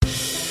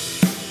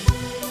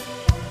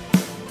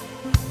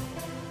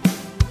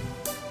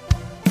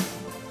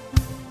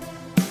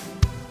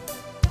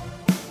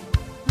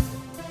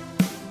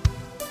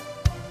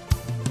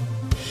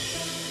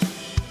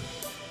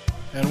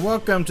and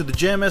welcome to the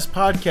JMS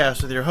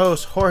Podcast with your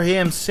host, Jorge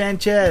M.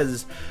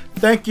 Sanchez.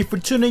 Thank you for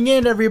tuning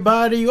in,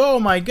 everybody. Oh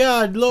my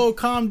God,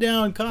 calm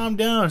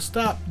down,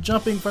 stop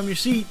jumping from your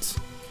seats.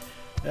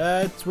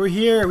 We're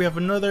here, we have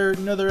another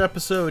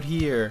episode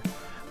here.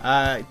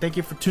 Thank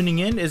you for tuning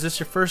in. Is this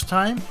your first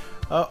time?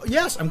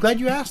 Yes, I'm glad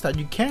you asked that.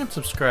 You can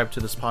subscribe to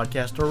this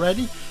podcast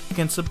already. You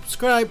can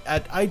subscribe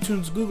at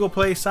iTunes, Google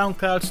Play,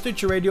 SoundCloud,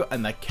 Stitcher Radio,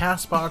 and the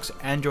CastBox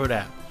Android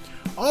app.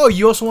 Oh,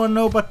 you also want to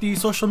know about the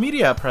social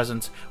media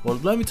presence? Well,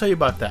 let me tell you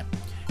about that.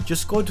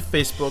 Just go to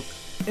Facebook,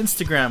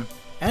 Instagram,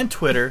 and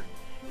Twitter,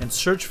 and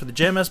search for the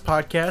JMS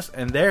Podcast,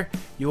 and there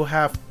you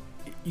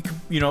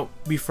can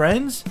be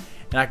friends,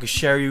 and I can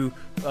share you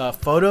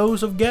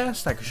photos of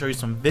guests. I can show you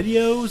some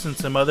videos and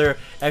some other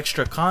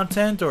extra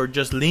content, or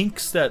just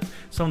links that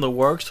some of the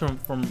works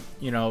from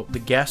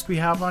the guests we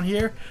have on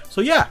here.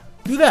 So yeah,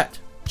 do that.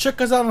 Check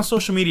us out on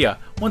social media.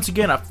 Once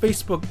again, on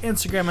Facebook,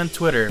 Instagram, and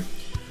Twitter.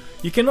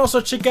 You can also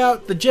check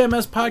out the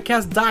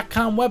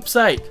jmspodcast.com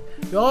website.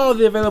 All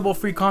the available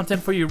free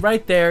content for you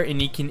right there,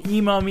 and you can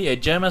email me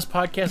at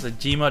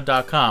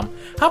jmspodcast@gmail.com.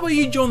 How about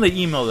you join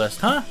the email list,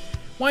 huh?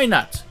 Why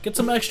not? Get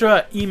some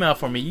extra email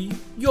from me.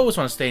 You always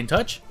want to stay in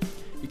touch.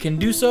 You can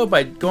do so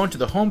by going to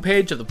the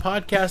homepage of the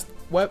podcast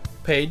web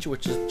page,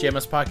 which is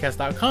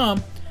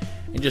jmspodcast.com,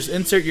 and just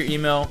insert your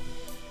email,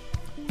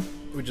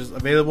 which is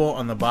available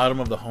on the bottom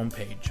of the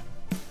homepage.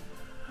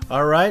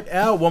 Alright,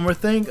 one more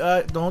thing.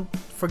 Don't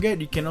forget,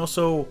 you can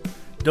also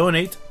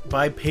donate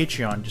by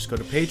Patreon. Just go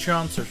to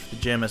Patreon, search for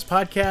the JMS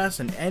Podcast,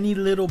 and any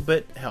little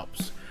bit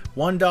helps.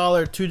 $1,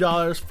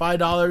 $2,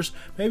 $5,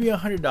 maybe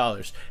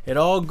 $100. It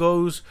all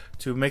goes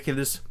to making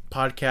this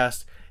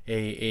podcast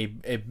a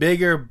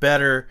bigger,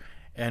 better,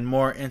 and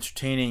more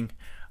entertaining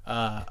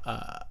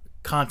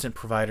content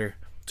provider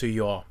to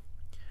you all.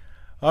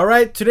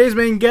 Alright, today's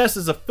main guest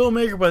is a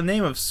filmmaker by the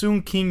name of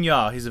Soon-King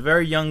Yeo. He's a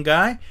very young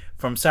guy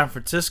from San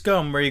Francisco.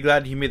 I'm very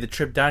glad he made the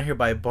trip down here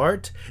by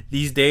BART.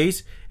 These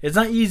days, it's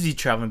not easy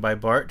traveling by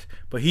BART,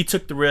 but he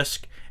took the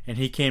risk and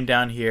he came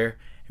down here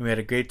and we had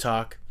a great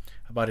talk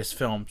about his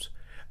films.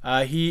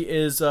 He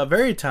is a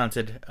very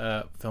talented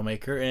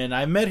filmmaker, and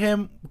I met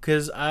him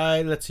because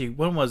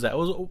when was that? It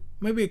was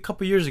maybe a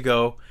couple years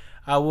ago.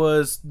 I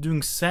was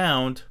doing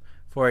sound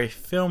for a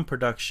film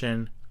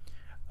production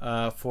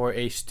for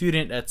a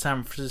student at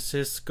San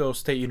Francisco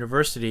State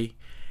University,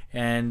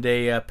 and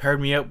they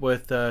paired me up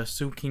with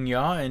Soon-King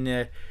Yeo,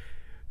 and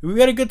we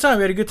had a good time.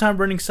 We had a good time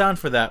running sound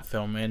for that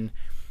film. And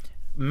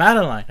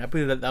Madeline, I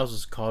believe that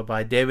was called,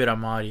 by David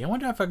Amati. I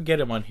wonder if I can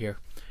get him on here.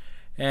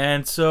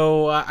 And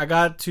so I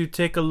got to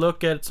take a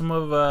look at some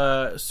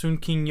of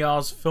Soon-King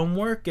Yeo's film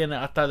work, and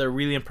I thought they were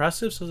really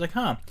impressive. So I was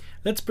like,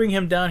 let's bring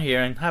him down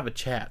here and have a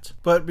chat.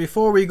 But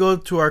before we go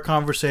to our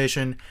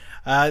conversation,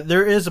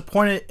 there is a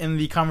point in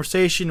the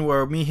conversation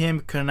where me and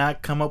him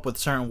cannot come up with a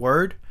certain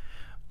word.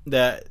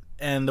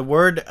 And the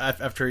word,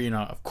 after,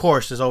 of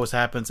course, this always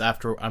happens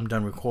after I'm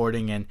done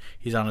recording and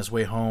he's on his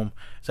way home.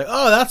 It's like,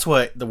 that's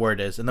what the word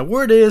is. And the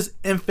word is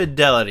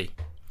infidelity.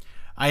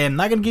 I am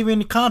not going to give you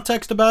any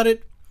context about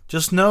it.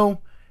 Just know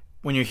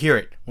when you hear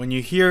it. When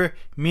you hear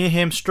me and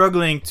him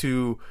struggling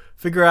to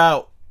figure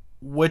out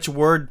which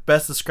word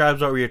best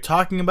describes what we are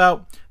talking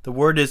about, the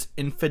word is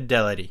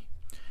infidelity.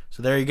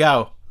 So there you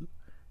go.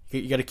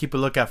 You got to keep a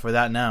lookout for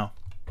that now.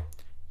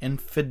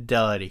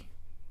 Infidelity.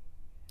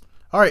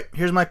 Alright,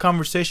 here's my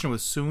conversation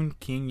with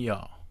Soon-King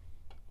Yeo.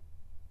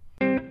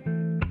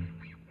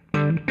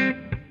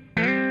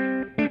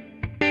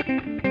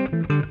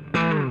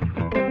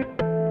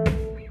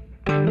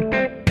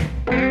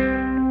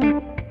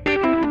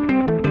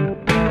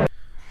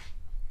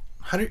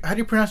 How do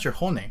you pronounce your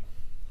whole name?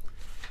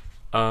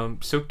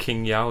 So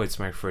King Yeo is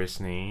my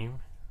first name,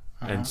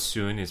 and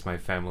Soon is my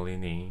family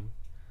name.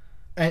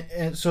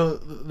 And so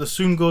the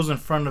Soon goes in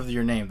front of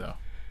your name, though.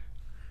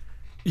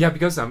 Yeah,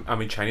 because I'm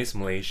a Chinese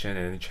Malaysian,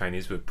 and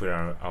Chinese would put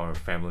our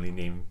family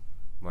name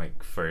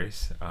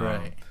first.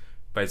 Right.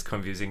 But it's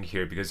confusing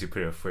here because you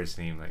put your first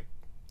name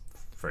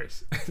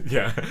first.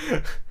 Yeah.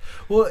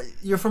 Well,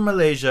 you're from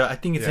Malaysia. I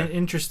think it's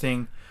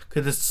interesting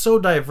because it's so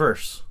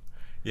diverse.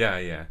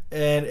 Yeah.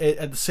 And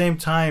at the same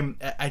time,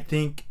 I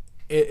think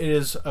it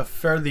is a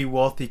fairly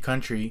wealthy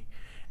country,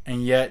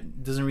 and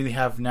yet doesn't really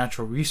have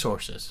natural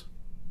resources.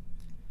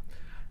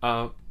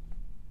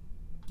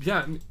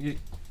 Yeah, you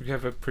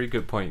have a pretty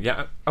good point.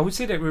 Yeah, I would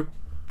say that we're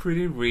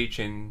pretty rich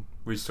in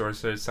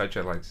resources such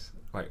as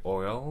like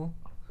oil.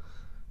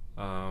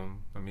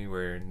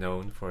 We're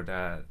known for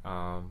that.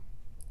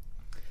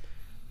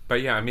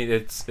 But yeah,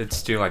 it's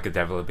still like a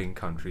developing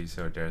country,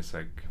 so there's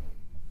like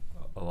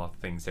a lot of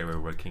things that we're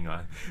working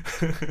on.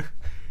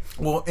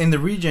 Well, in the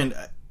region,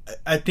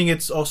 I think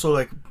it's also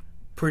like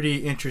pretty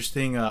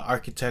interesting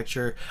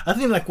architecture. I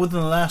think like within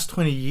the last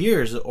 20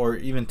 years or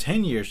even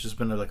 10 years, there's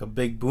been like a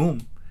big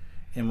boom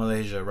in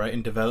Malaysia, right,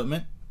 in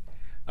development.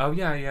 Oh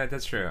yeah,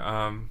 that's true.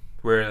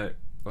 We're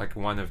like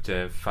one of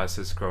the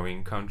fastest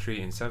growing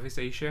country in Southeast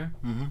Asia.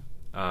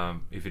 Mm-hmm.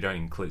 If you don't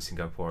include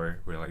Singapore,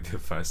 we're like the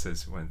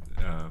fastest one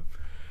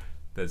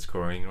that's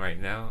growing right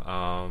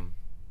now.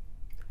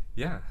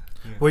 Yeah.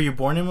 Yeah. Were you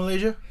born in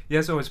Malaysia?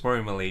 Yes, I was born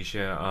in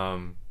Malaysia.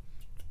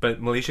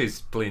 But Malaysia is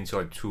split into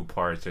like two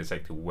parts. There's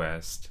like the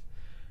west,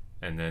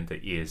 and then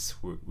the east,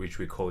 which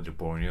we call the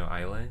Borneo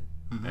Island.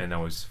 Mm-hmm. And I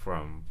was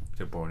from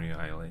the Borneo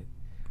Island.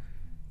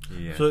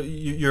 Yeah. So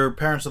your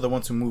parents are the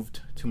ones who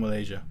moved to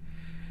Malaysia.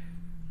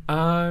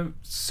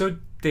 So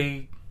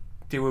they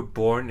were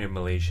born in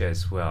Malaysia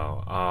as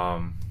well.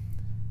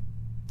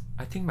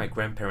 I think my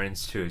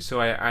grandparents too. So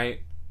I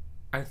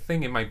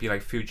think it might be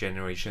like few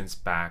generations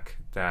back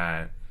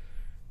that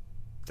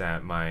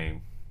my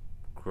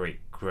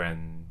great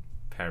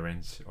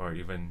grandparents, or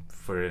even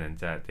further than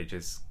that, they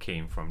just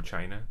came from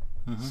China.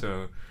 Mm-hmm.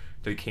 So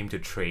they came to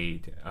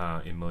trade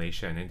in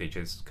Malaysia, and then they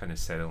just kind of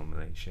settled in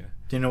Malaysia.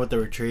 Do you know what they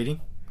were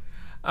trading?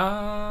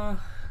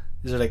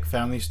 Is it like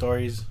family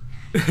stories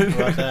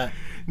about that?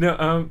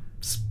 No,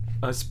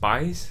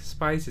 spice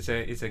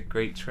is a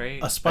great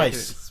trade. A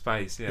spice.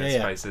 Spice, yeah, Yeah.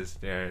 spices.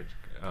 They're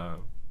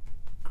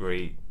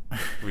great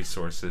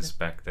resources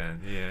back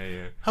then.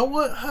 Yeah.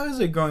 How is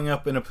it growing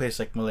up in a place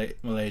like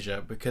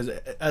Malaysia? Because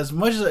as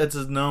much as it's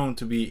known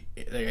to be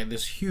like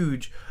this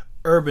huge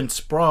urban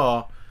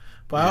sprawl,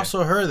 but I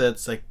also heard that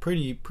it's like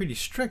pretty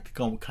strict,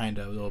 kind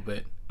of a little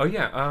bit. Oh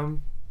yeah.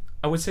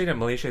 I would say that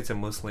Malaysia is a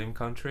Muslim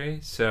country,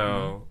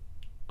 so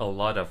a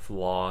lot of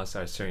laws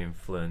are still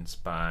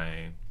influenced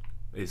by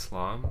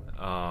Islam.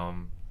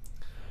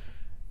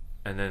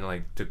 And then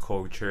like the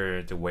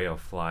culture, the way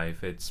of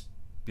life, it's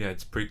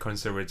pretty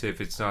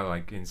conservative. It's not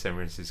like in San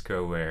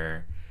Francisco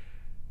where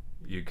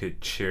you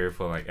could cheer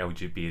for like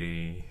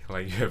LGBT,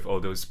 like you have all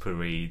those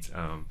parades,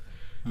 and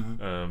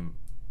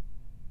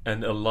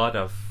a lot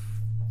of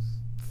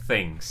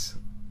things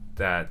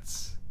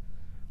that's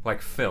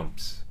like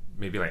films,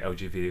 maybe like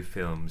LGBT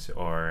films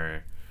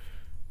or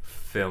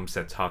films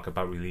that talk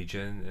about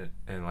religion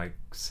and like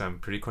some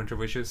pretty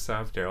controversial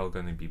stuff. They're all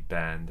going to be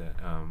banned.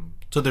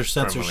 So there's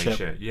from censorship.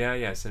 Malaysia.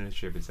 Yeah,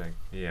 censorship is like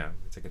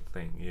it's like a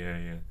thing.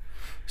 Yeah.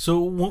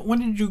 So when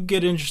did you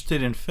get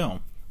interested in film?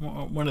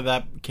 When did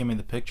that came in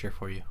the picture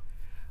for you?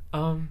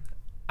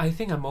 I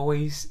think I'm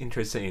always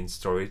interested in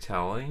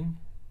storytelling.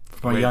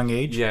 From a young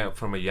age? Yeah,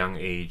 from a young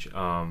age.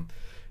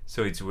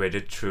 So it's whether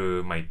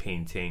through my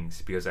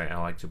paintings, because I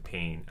like to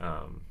paint.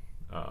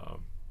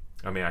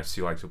 I mean, I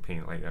still like to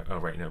paint like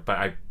right now, but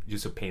I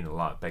used to paint a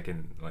lot back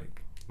in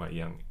like my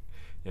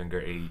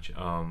younger age.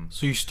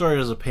 So you started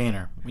as a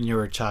painter when you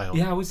were a child?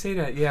 Yeah, I would say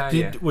that.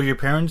 Yeah. Were your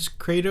parents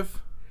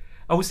creative?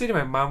 I would say that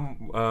my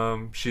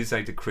mom, she's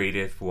like the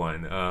creative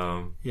one.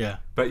 Yeah.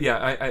 But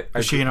yeah,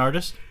 Was she an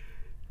artist?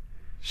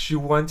 She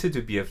wanted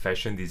to be a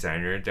fashion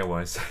designer. That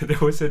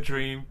was a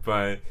dream,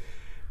 but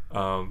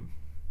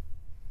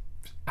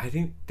I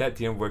think that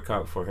didn't work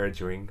out for her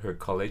during her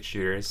college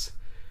years.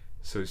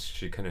 So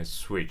she kind of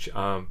switched.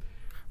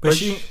 But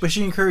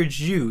she encouraged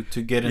you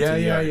to get into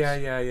the arts.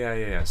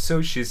 Yeah.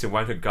 So she's the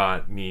one who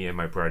got me and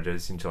my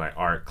brothers into like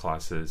art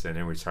classes, and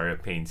then we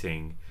started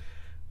painting,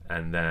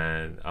 and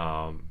then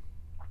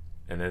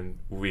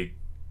we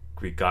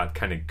got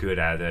kind of good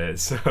at it.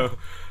 So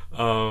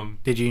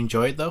did you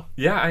enjoy it though?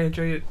 Yeah, I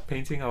enjoyed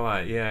painting a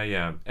lot.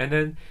 Yeah. And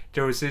then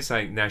there was this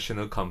like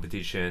national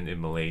competition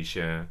in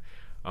Malaysia.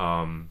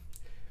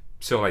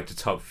 So like the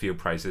top few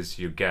prizes,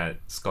 you get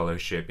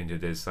scholarship into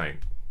this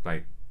like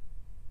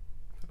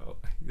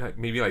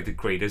maybe like the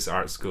greatest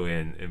art school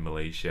in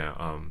Malaysia.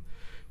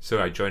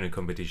 So I joined a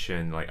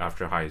competition like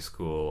after high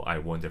school. I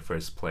won the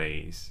first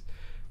place,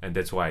 and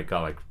that's why I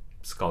got like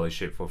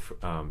scholarship for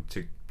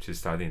to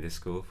study in this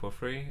school for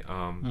free.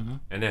 And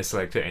then I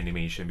selected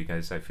animation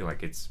because I feel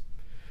like it's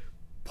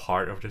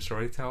part of the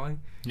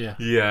storytelling.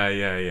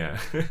 Yeah.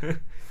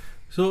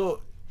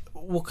 So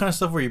what kind of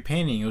stuff were you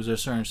painting? Was there a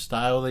certain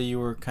style that you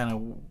were kind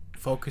of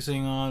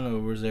focusing on, or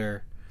was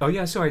there... Oh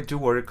yeah, so I do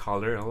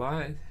watercolor a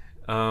lot.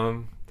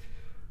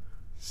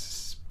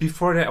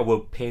 Before that I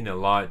will paint a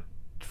lot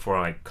for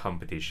like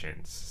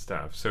competitions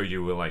stuff. So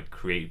you will like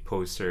create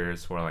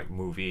posters for like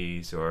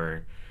movies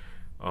or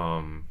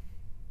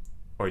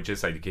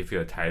just like give you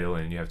a title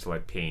and you have to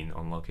like paint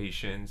on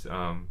locations.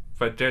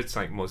 But there's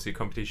like mostly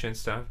competition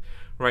stuff.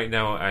 Right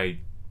now I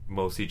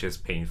mostly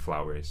just paint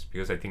flowers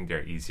because I think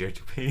they're easier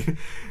to paint.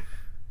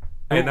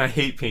 And I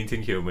hate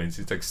painting humans.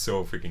 It's like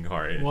so freaking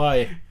hard.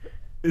 Why?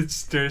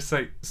 There's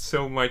like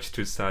so much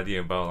to study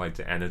about like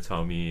the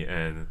anatomy,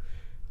 and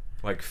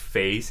like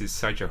face is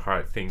such a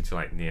hard thing to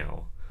like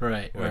nail.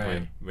 Right.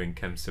 When it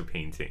comes to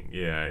painting.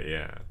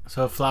 Yeah.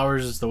 So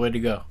flowers is the way to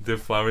go. The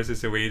flowers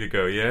is the way to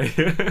go,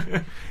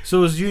 yeah. So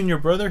it was you and your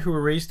brother who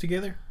were raised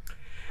together?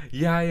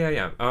 Yeah.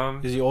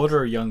 Is he older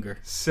or younger?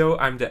 So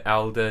I'm the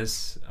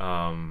eldest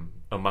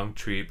among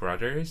three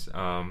brothers.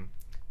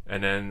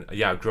 And then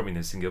I grew up in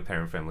a single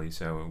parent family,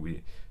 so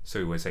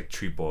it was like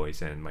three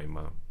boys and my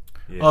mom.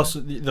 Yeah. Oh, so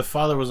the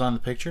father was on the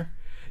picture?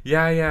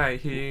 Yeah.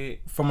 He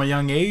from a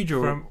young age,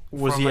 or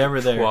was he like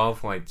ever there?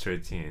 12, like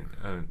 13.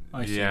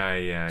 I see.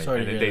 Yeah. Sorry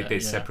and to then hear they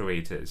that,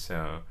 separated.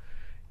 So,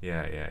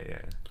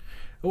 yeah.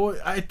 Well,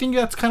 I think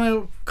that's kind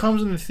of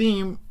comes in the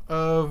theme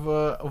of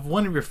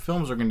one of your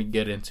films we're going to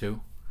get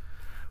into,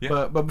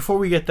 Yeah. But before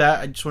we get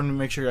that, I just want to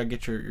make sure I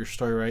get your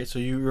story right. So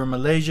you're in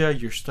Malaysia.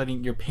 You're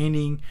studying. You're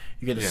painting.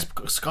 You get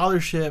a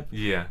scholarship.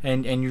 Yeah.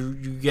 And you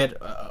get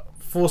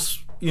full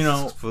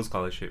full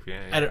scholarship.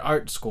 Yeah. at an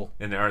art school.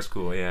 In the art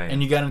school. Yeah.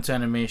 And you got into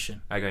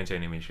animation. I got into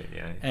animation.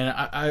 Yeah.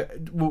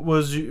 And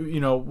was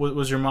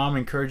your mom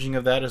encouraging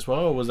of that as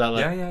well, or was that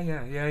like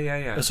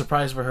yeah. a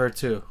surprise for her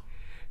too?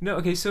 No,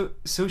 okay, so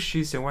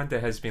she's the one that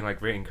has been like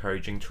very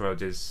encouraging throughout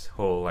this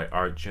whole like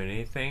art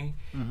journey thing.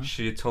 Mm-hmm.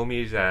 She told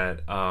me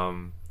that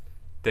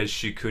that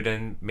she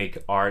couldn't make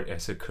art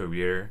as a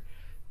career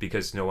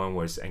because no one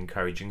was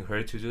encouraging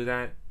her to do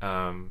that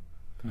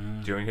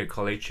during her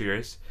college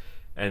years,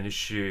 and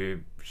she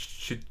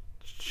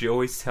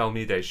always tell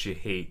me that she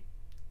hate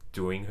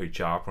doing her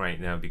job right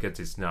now because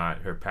it's not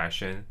her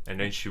passion, and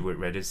then she would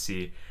rather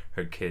see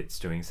her kids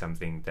doing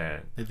something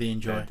that they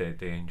enjoy. That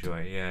they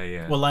enjoy.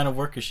 Yeah. What line of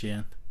work is she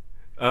in?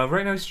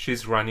 Right now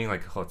she's running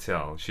like a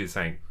hotel. She's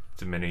like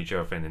the manager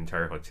of an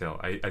entire hotel.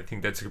 I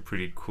think that's a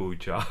pretty cool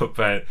job,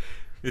 but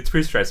it's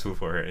pretty stressful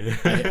for her.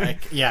 I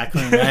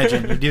couldn't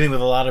imagine. You're dealing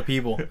with a lot of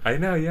people. I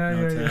know, yeah.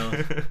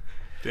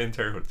 The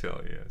entire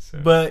hotel, yeah. So.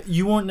 But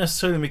you weren't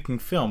necessarily making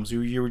films.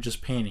 You were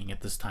just painting at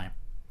this time.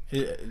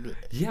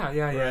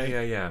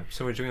 Yeah.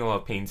 So we're doing a lot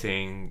of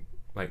painting,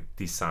 like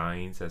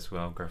designs as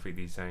well, graphic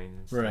design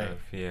and stuff. Right.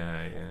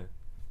 Yeah.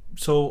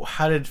 So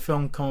how did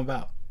film come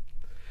about?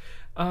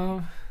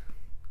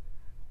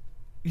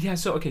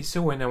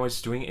 So when I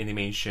was doing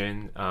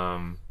animation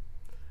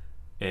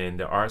in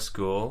the art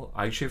school,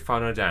 I actually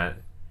found out that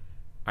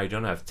I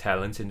don't have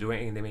talent in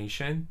doing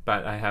animation,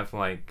 but I have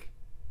like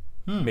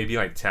maybe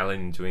like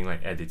talent in doing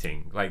like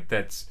editing. Like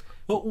that's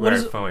where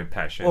I found my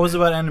passion. What was it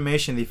about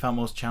animation that you found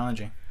most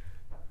challenging?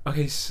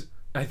 Okay, so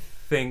I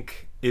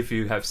think if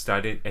you have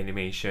studied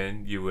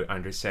animation, you would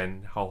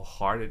understand how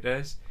hard it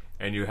is,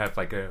 and you have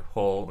like a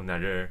whole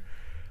another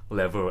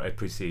level of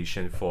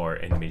appreciation for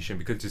animation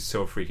because it's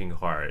so freaking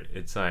hard.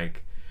 It's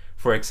like,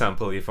 for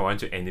example, if I want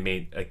to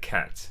animate a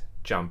cat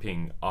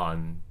jumping out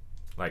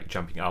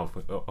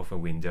of a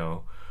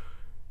window,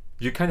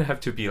 you kind of have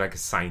to be like a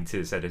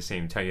scientist at the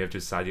same time. You have to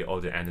study all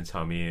the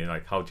anatomy,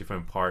 like how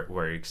different part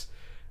works.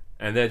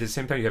 And then at the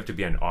same time, you have to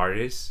be an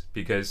artist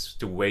because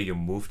the way you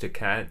move the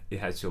cat, it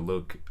has to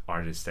look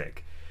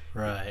artistic.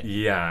 Right.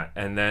 Yeah,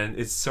 and then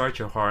it's such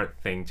a hard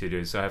thing to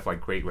do. So I have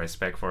like great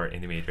respect for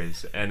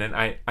animators. And then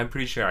I'm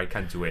pretty sure I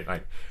can't do it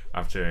like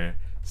after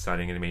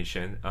studying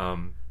animation.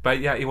 But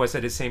yeah, it was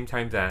at the same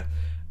time that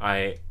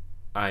I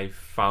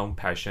found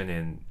passion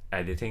in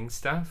editing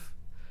stuff,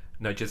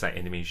 not just like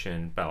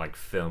animation, but like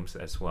films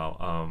as well.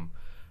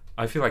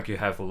 I feel like you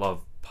have a lot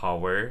of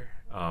power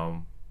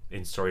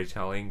in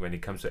storytelling when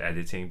it comes to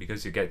editing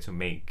because you get to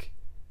make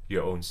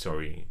your own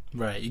story.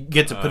 Right, you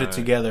get to put it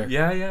together.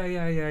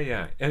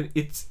 Yeah. And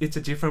it's a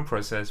different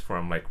process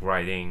from like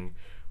writing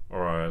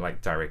or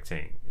like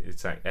directing.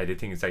 It's like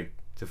editing is like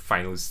the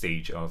final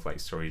stage of like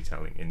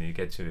storytelling, and you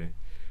get to.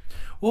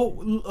 Well,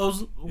 I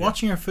was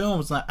watching your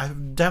films, and I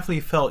definitely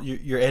felt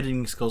your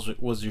editing skills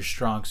was your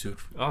strong suit.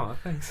 Oh,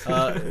 thanks.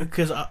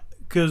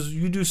 Because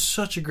you do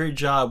such a great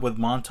job with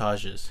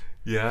montages.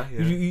 Yeah.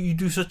 You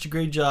do such a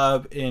great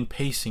job in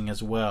pacing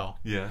as well.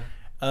 Yeah.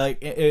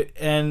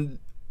 And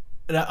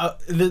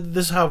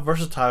this is how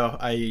versatile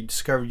I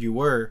discovered you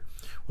were,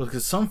 was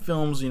because some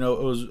films, it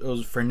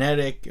was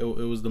frenetic. It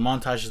was the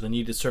montages that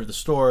needed to serve the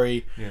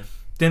story. Yeah.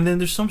 Then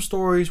there's some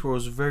stories where it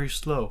was very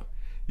slow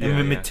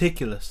and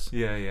meticulous.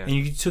 Yeah. And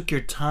you took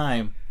your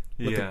time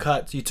with the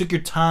cuts. You took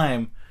your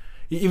time,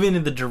 even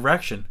in the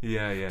direction.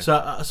 Yeah.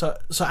 So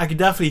I could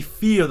definitely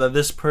feel that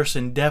this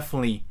person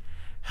definitely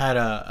had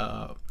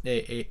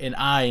an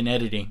eye in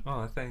editing.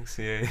 Oh, thanks.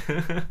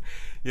 Yeah.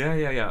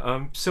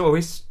 Yeah. So I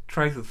always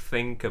try to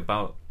think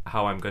about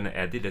how I'm gonna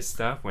edit the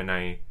stuff when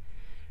I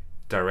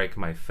direct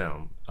my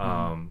film.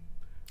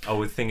 I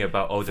would think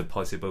about all the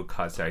possible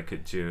cuts that I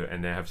could do,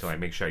 and then I have to like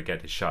make sure I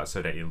get the shot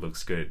so that it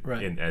looks good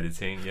in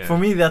editing. Yeah. For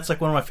me, that's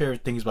like one of my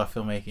favorite things about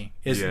filmmaking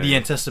is the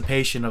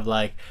anticipation of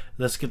like,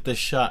 let's get this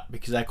shot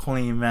because I can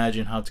only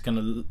imagine how it's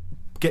gonna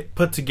get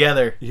put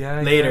together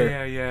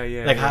later.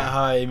 Yeah. Like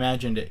how I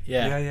imagined it.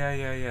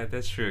 Yeah.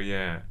 That's true.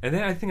 Yeah. And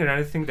then I think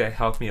another thing that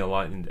helped me a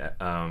lot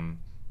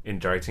in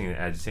directing and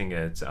editing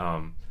is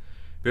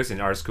because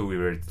in art school we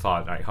were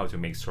taught like how to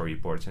make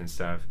storyboards and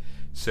stuff.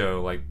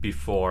 So like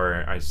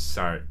before I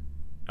start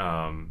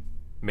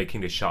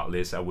making the shot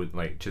list, I would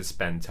like just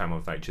spend time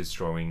of like just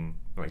drawing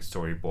like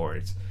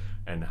storyboards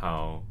and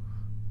how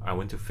I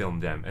want to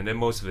film them, and then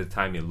most of the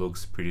time it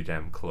looks pretty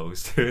damn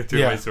close to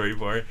my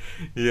storyboard.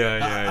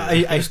 Yeah.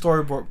 I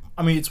storyboard.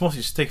 I mean, it's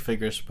mostly stick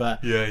figures,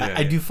 but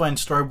I do find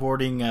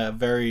storyboarding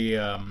very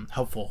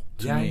helpful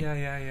to me.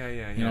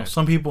 Yeah.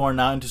 Some people are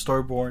not into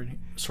storyboarding.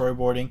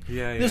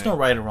 There's no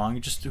right or wrong.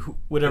 You just do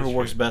whatever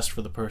works best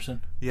for the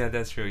person. Yeah,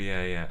 that's true.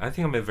 Yeah. I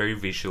think I'm a very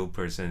visual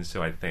person,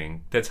 so I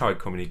think that's how I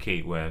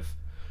communicate with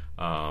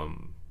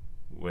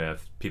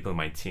people in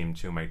my team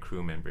too, my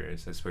crew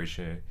members,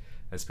 especially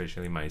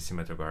my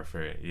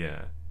cinematographer.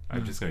 Yeah,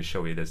 I'm just gonna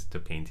show it as the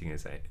painting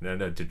is like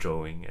the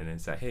drawing, and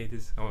it's like, hey,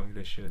 this I'm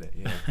gonna show that.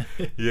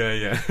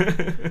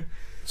 Yeah.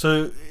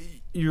 So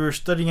you were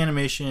studying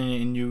animation,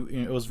 and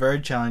it was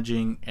very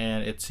challenging,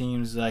 and it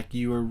seems like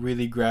you were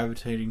really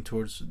gravitating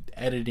towards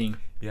editing,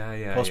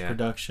 post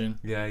production.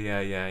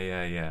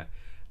 Yeah.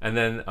 And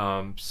then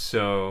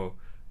so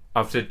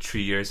after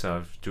 3 years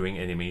of doing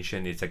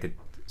animation, it's like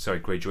I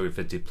graduated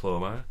with a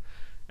diploma,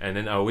 and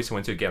then I always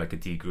wanted to get like a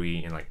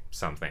degree in like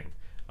something,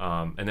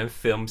 and then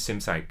film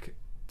seems like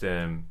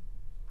the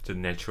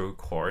natural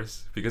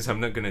course, because I'm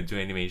not gonna do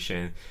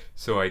animation,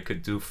 so I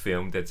could do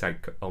film that's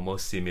like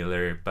almost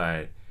similar,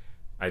 but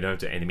I don't have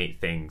to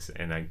animate things,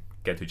 and I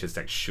get to just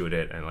like shoot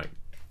it and like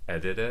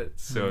edit it.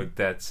 So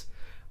that's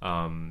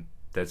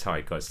how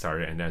I got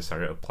started, and then I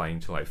started applying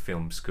to like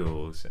film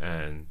schools,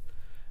 and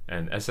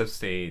SF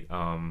State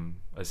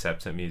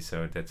accepted me,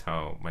 so that's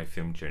how my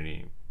film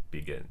journey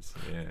begins.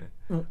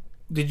 Yeah.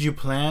 Did you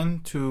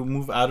plan to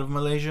move out of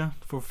Malaysia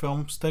for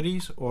film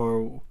studies,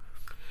 or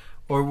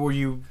were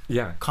you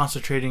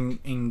concentrating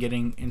in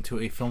getting into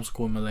a film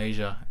school in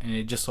Malaysia, and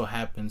it just so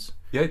happens?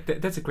 Yeah,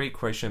 that's a great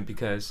question,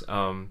 because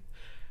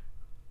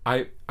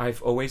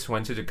I've always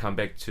wanted to come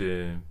back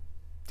to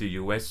the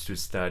US to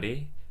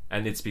study,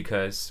 and it's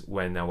because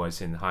when I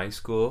was in high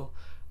school,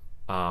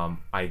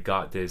 I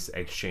got this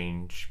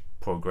exchange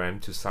program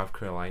to South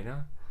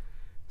Carolina.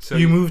 So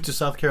you moved to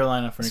South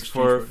Carolina for an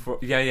exchange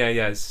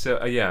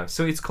program?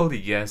 So it's called the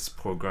YES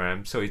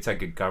program. So it's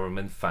like a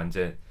government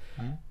funded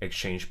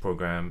exchange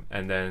program,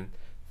 and then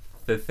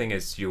the thing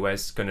is,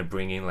 US gonna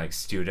bring in like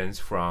students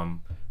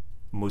from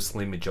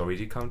Muslim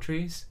majority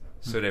countries,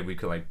 so that we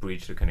could like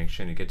bridge the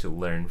connection and get to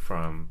learn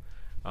from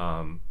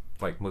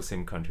like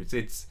Muslim countries.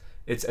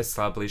 It's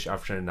established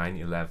after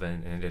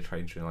 9/11, and they're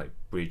trying to like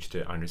bridge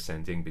the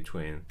understanding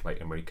between like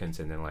Americans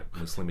and then like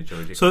Muslim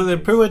majority. So countries.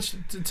 they pretty much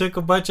took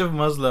a bunch of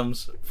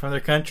Muslims from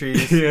their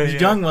countries,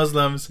 young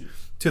Muslims,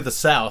 to the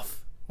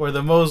South, where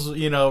the most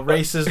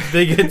racist,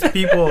 bigot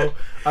people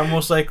are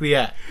most likely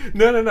at.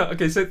 No.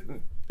 Okay,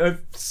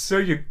 so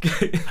you.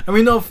 I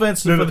mean, no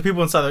offense for the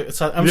people in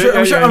South. I'm sure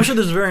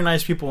there's very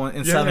nice people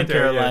in Southern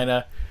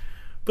Carolina. Yeah.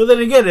 But then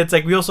again, it's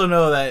like we also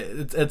know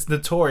that it's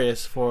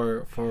notorious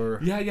for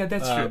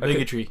that's true.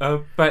 Bigotry.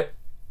 Okay. But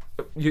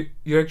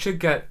you actually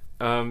get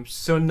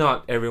so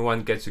not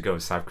everyone gets to go to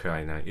South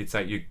Carolina. It's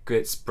like you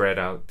get spread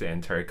out the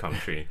entire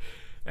country,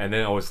 and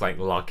then I was like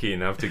lucky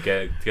enough to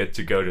get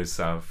to go to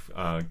South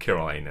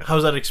Carolina. How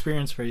was that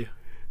experience for you?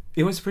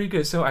 It was pretty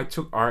good. So I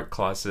took art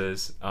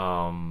classes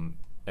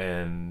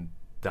in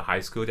the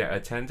high school that I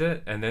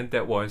attended, and then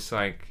that was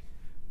like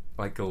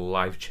a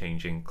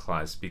life-changing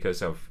class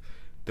because of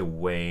the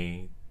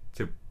way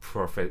the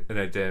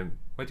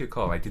what do you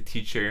call it? Like the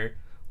teacher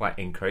like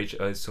encouraged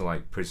us to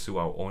like pursue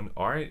our own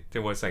art.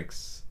 There was like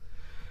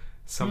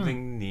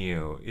something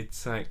new.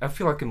 It's like I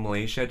feel like in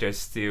Malaysia there's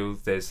still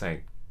this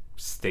like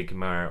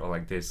stigma or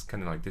like this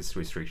kind of like this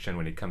restriction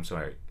when it comes to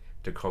like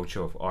the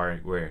culture of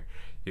art, where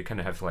you kind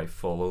of have to like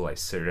follow like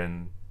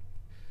certain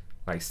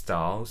like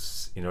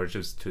styles in order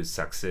just to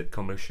succeed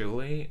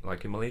commercially,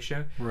 like in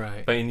Malaysia.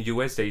 Right. But in the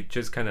US they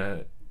just kind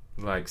of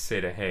like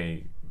say that,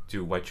 hey,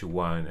 do what you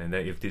want, and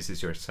then if this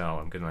is your style,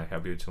 I'm gonna like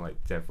help you to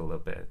like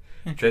develop it.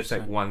 That's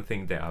like one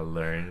thing that I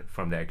learned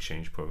from the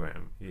exchange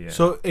program. Yeah.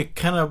 So it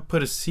kind of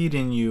put a seed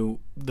in you,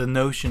 the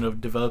notion of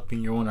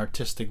developing your own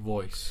artistic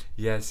voice.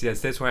 Yes.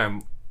 That's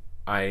why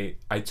I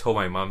told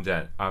my mom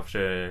that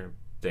after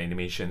the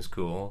animation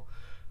school,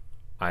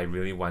 I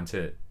really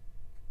wanted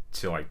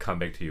to like come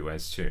back to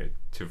US to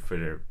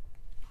further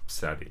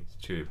study,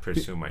 to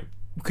pursue my.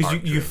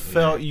 Because you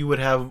felt you would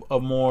have a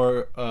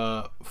more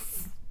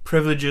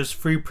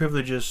free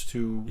privileges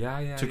to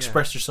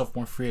express yourself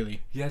more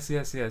freely. Yes.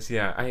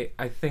 Yeah.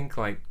 I think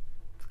like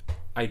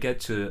I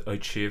get to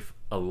achieve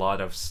a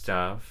lot of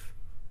stuff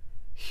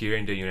here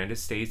in the United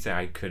States that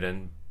I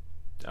couldn't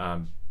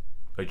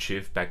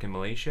achieve back in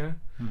Malaysia.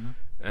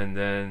 And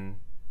then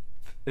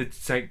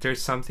it's like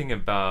there's something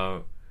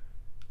about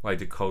like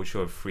the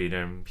culture of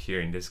freedom here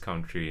in this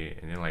country,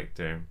 and then like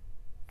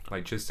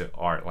just the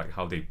art, like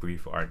how they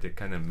breathe art, that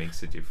kind of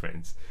makes a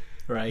difference.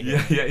 Right.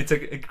 Yeah. It's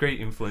a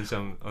great influence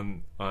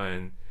on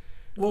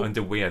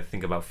the way I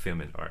think about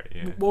film and art.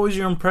 Yeah. What was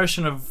your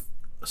impression of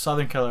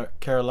South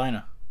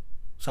Carolina?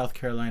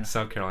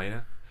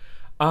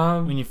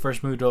 When you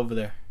first moved over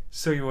there.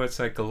 So it was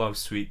like a lot of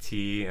sweet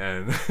tea,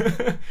 and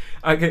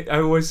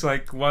I was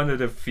like one of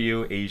the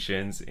few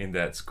Asians in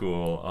that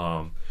school.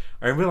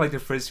 I remember like the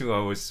first week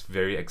I was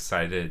very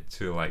excited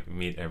to like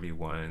meet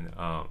everyone.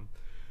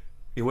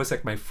 It was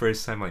like my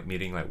first time like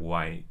meeting like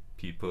white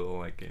people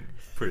like in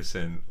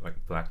person, like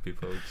black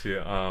people too.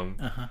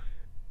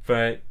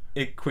 But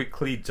it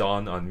quickly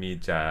dawned on me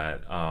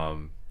that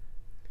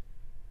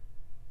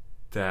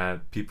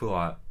that people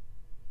are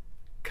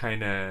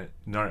kind of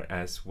not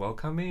as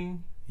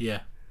welcoming. Yeah.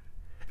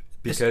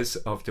 Because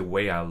of the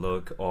way I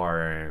look,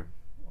 or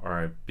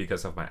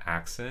because of my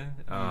accent.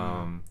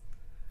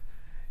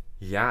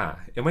 Yeah,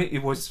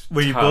 it was.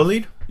 Were you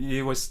bullied?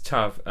 It was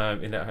tough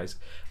in that high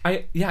school.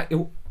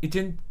 It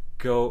didn't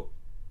go.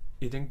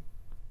 It didn't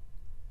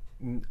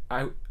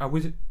I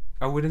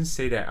wouldn't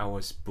say that I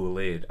was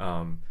bullied.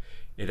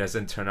 It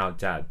doesn't turn out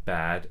that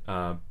bad.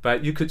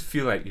 But you could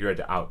feel like you're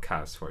the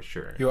outcast for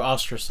sure. You're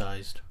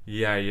ostracized.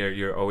 Yeah,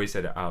 you're always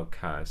at the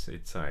outcast.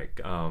 It's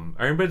like I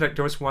remember like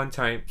there was one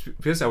time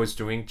because I was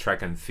doing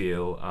track and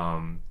field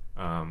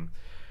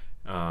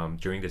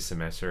during the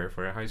semester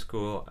for high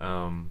school.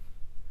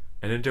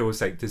 And then there was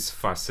like this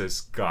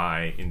fastest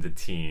guy in the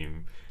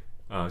team.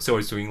 So I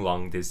was doing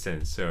long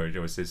distance. So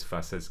there was this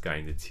fastest guy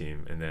in the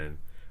team, and then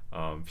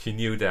he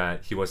knew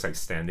that he was like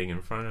standing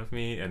in front of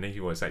me, and then he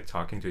was like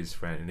talking to his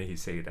friend, and then he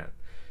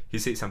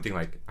said something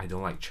like, "I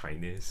don't like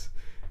Chinese."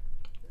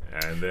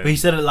 And then But he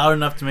said it loud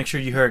enough to make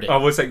sure you heard it. I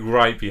was like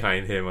right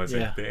behind him. I was Yeah.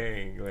 like,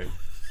 "Dang, like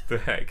the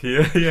heck."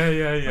 Yeah.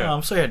 Oh,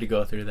 I'm sorry you had to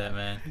go through that,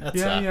 man. That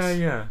sucks.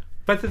 Yeah.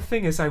 But the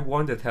thing is, I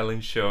won the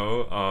talent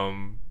show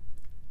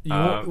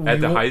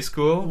at the You- high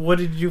school. What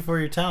did you do for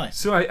your talent?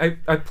 So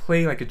I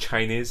play like a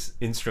Chinese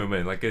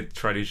instrument, like a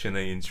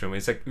traditional instrument.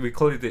 It's like we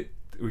call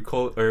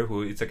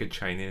erhu. It's like a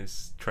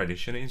Chinese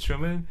traditional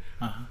instrument.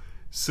 Uh-huh.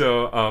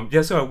 So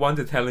so I won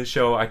the talent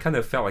show. I kind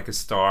of felt like a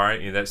star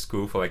in that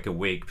school for like a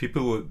week.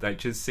 People would like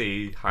just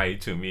say hi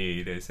to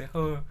me. They say,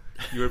 "Oh,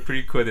 you were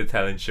pretty cool at the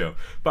talent show."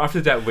 But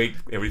after that week,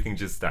 everything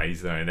just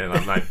dies down, and then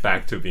I'm like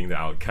back to being the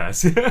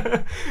outcast.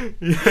 Yeah.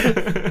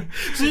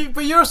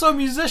 But you're also a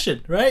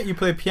musician, right? You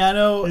play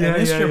piano and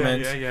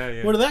instruments.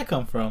 Yeah. Where did that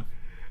come from?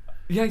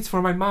 Yeah, it's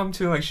for my mom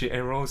too. Like she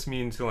enrolls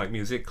me into like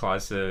music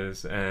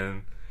classes,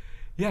 and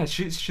yeah,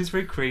 she's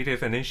very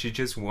creative, and then she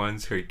just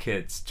wants her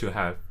kids to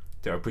have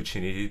the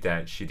opportunity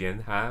that she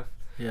didn't have.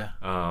 Yeah.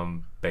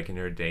 Back in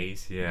her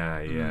days. Yeah.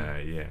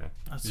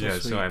 That's so Yeah,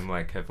 sweet. so I'm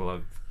like have a lot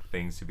of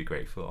things to be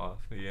grateful of.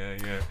 Yeah.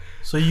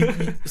 So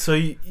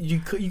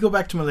you go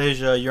back to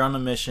Malaysia. You're on a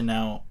mission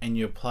now, and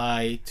you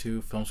apply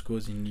to film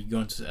schools, and you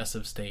go into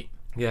SF State.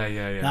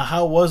 Yeah. Now,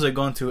 how was it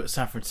going to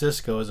San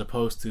Francisco as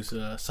opposed to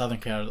Southern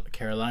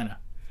Carolina?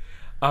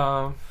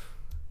 I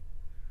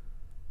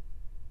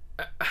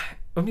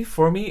mean,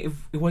 for me,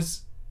 it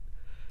was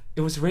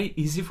very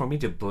easy for me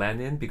to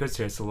blend in because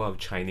there's a lot of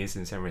Chinese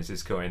in San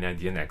Francisco, and I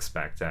didn't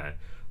expect that.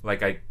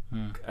 Like I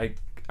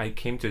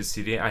came to the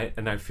city,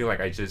 and I feel like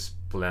I just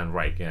blend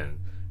right in,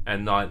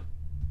 and not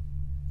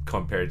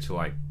compared to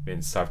like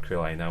in South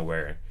Carolina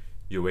where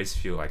you always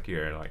feel like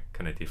you're like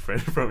kind of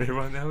different from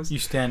everyone else. You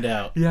stand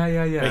out. Yeah.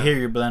 But here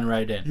you blend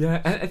right in.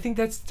 Yeah, and I think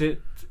that's the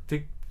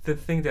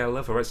thing that I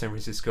love about San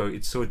Francisco.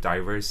 It's so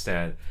diverse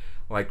that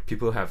like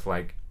people have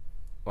like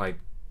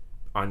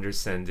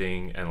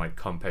understanding and like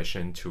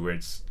compassion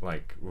towards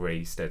like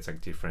race that's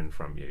like different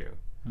from you.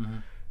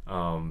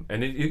 Mm-hmm.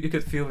 And you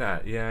could feel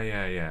that. Yeah.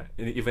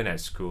 And even at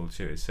school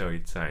too. So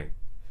it's like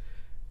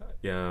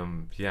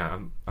I'm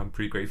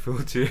pretty grateful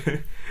to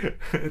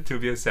to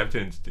be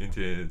accepted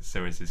into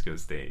San Francisco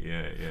State.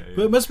 Yeah.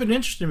 But it must have been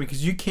interesting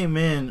because you came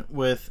in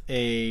with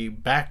a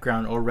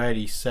background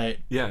already set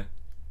Yeah.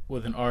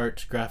 with an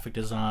art, graphic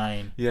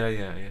design.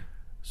 Yeah.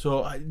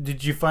 So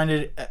did you find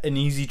it an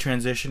easy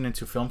transition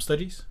into film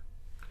studies?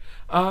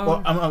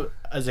 Or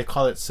as they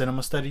call it,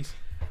 cinema studies?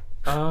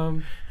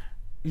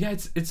 Yeah,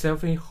 it's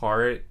definitely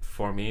hard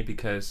for me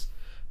because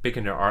back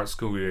in the art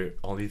school we're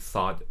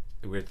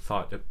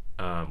taught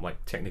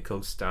like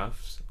technical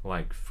stuff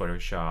like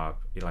Photoshop,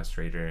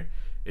 Illustrator.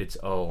 It's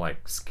all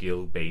like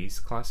skill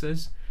based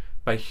classes.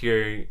 But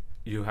here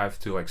you have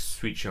to like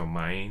switch your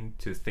mind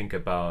to think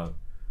about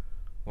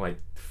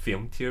like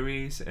film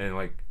theories and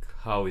like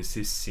how is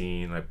this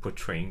scene like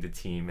portraying the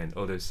team and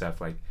all those stuff.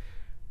 Like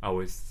I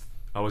was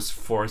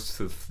forced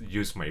to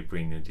use my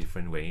brain in a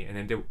different way, and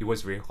then it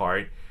was very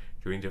hard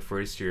during the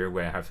first year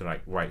where I have to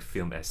like write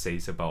film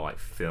essays about like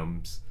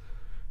films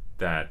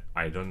that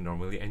I don't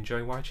normally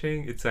enjoy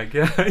watching. It's like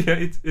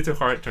it's a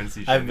hard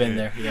transition. I've been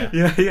there. Yeah.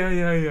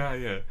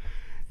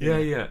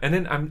 Yeah. And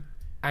then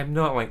I'm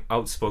not like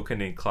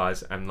outspoken in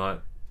class. I'm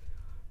not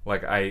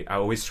like I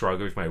always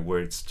struggle with my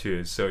words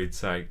too. So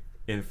it's like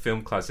in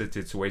film classes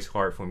it's always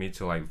hard for me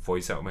to like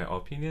voice out my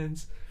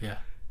opinions. Yeah.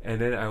 And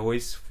then I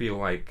always feel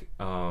like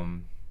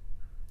I'm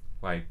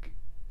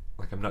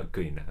not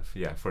good enough.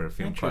 Yeah, for the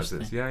film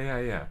classes.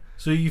 Yeah.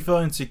 So you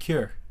felt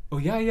insecure? Oh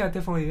yeah,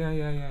 definitely.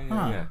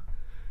 Yeah.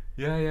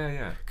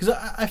 Because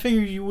I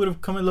figured you would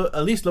have come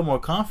at least a little more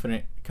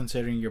confident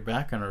considering your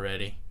background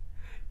already.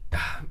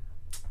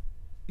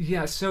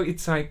 Yeah, so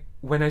it's like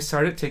when I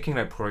started taking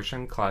like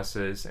production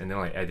classes and then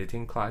like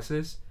editing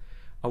classes,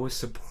 I was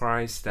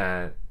surprised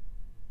that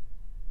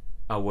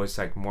I was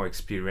like more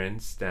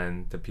experienced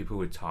than the people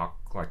who talk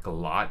like a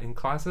lot in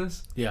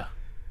classes. Yeah.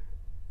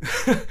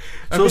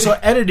 I mean, So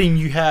editing,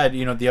 you had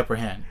the upper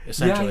hand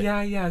essentially.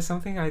 Yeah,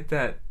 something like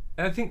that.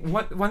 I think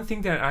one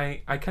thing that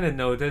I kind of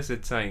noticed,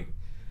 it's like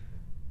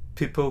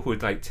people who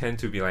like tend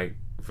to be like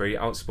very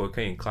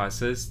outspoken in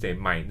classes, they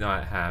might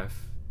not have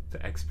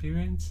the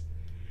experience.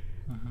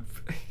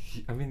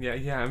 I mean,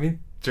 I mean,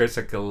 there's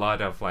like a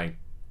lot of like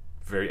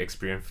very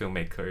experienced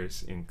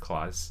filmmakers in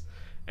class,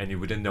 and you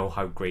wouldn't know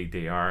how great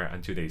they are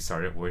until they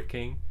started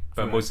working.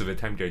 But Right. most of the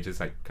time, they're just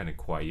like kind of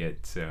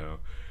quiet. So,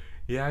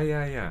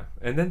 yeah.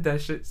 And then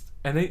that's just,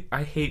 and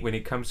I hate when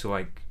it comes to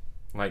like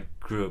like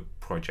group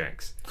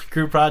projects.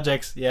 Group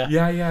projects, yeah.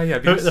 Yeah.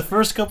 Because The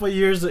first couple of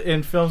years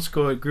in film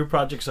school, group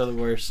projects are the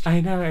worst.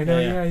 I know.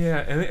 Yeah.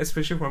 Yeah. And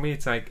especially for me,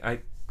 it's like I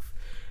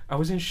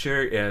wasn't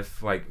sure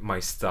if like my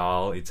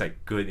style it's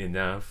like good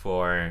enough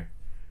for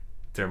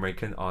the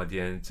American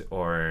audience,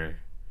 or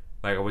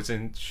like I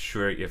wasn't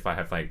sure if I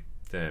have like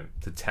the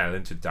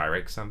talent to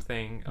direct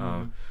something.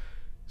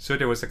 So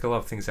there was like a lot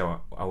of things that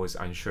I was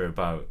unsure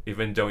about,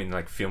 even though in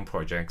like film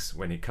projects,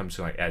 when it comes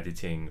to like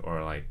editing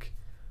or like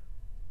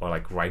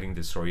writing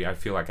the story, I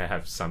feel like I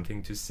have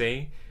something to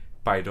say,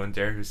 but I don't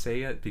dare to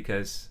say it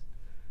because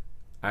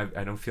I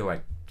don't feel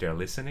like they're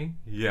listening.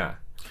 Yeah.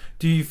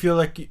 Do you feel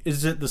like do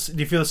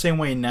you feel the same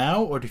way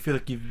now, or do you feel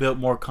like you've built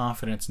more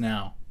confidence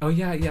now? Oh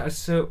yeah.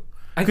 So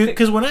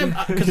because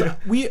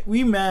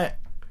we met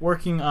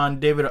working on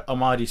David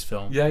Amati's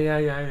film. Yeah.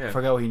 I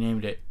forgot what he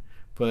named it,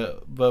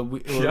 but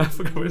I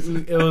forgot what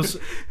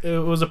it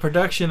was a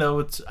production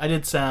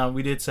that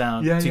we did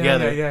sound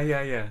together.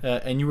 Yeah.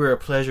 And you were a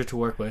pleasure to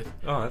work with.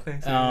 Oh,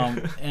 thanks.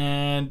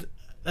 And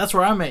that's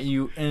where I met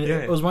you, and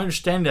it was my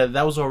understanding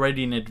that was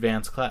already an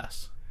advanced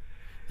class.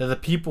 That the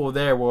people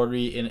there were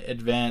already in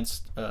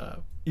advanced.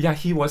 Yeah,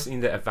 he was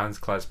in the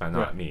advanced class, but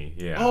not me.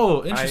 Yeah.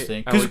 Oh,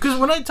 interesting. Because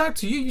when I talk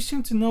to you, you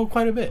seem to know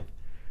quite a bit.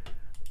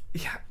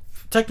 Yeah.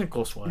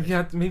 Technical wise.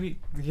 Yeah, maybe.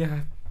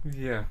 Yeah,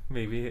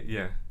 maybe.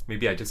 Yeah,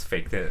 maybe I just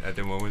faked it at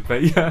the moment.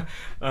 But yeah,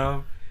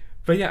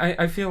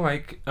 I feel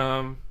like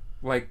when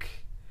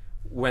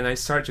I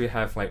start to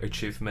have like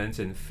achievements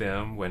in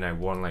film, when I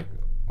won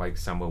like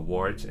some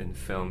awards in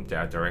film that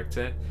I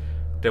directed,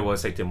 there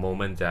was like the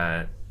moment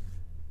that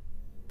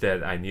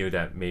I knew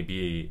that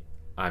maybe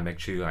I'm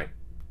actually like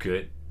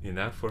good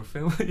enough for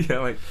film. Yeah,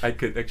 like I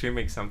could actually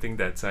make something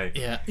that's like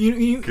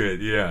you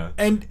good. Yeah.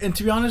 And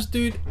to be honest,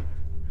 dude,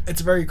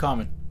 it's very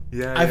common.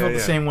 Yeah. I felt the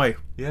same way.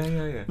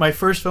 Yeah. My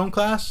first film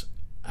class,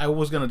 I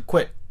was gonna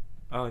quit.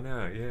 Oh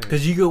no, yeah.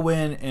 Because you go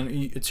in and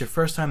it's your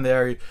first time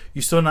there.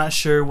 You're still not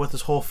sure what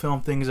this whole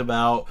film thing is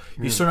about.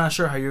 You're still not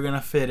sure how you're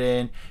gonna fit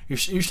in. You're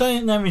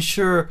still not even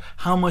sure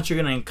how much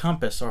you're gonna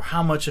encompass or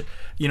how much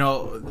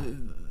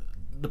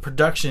the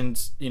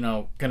production's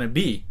gonna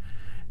be.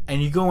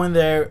 And you go in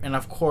there, and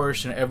of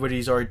course,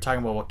 everybody's already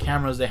talking about what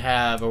cameras they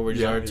have, or we're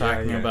just already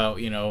talking about,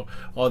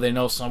 they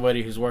know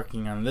somebody who's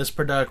working on this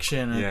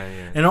production,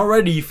 and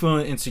already you feel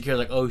insecure,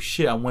 like, oh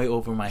shit, I'm way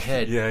over my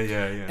head. Yeah.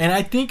 And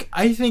I think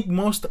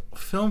most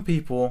film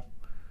people,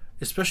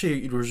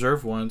 especially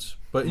reserved ones,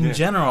 but in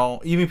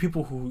general, even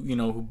people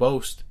who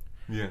boast,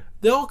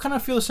 they all kind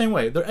of feel the same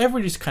way.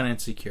 Everybody's kind of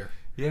insecure.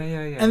 Yeah.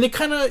 And they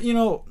kind of,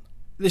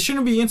 they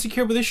shouldn't be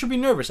insecure, but they should be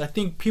nervous. I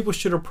think people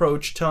should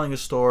approach telling a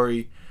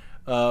story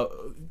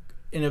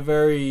in a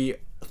very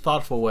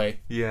thoughtful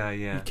way. Yeah.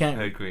 You can't,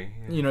 I agree.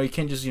 You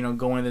can't just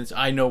go in and say,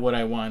 I know what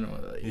I want.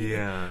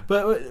 Yeah.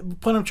 But the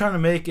point I'm trying to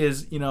make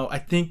is, I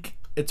think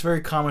it's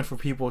very common for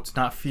people to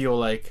not feel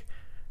like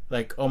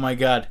oh my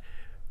god,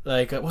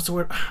 like what's the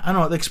word? I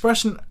don't know. The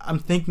expression I'm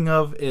thinking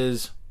of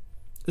is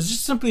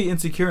just simply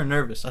insecure and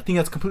nervous. I think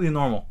that's completely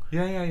normal.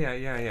 Yeah.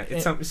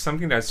 It's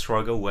something that I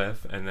struggle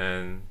with, and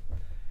then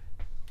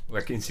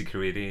like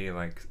insecurity,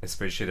 like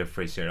especially the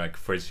first year. Like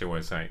first year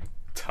was like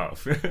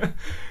tough.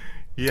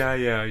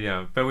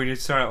 Yeah. But when you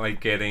start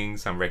like getting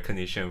some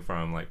recognition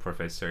from like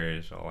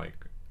professors, or like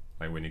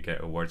when you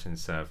get awards and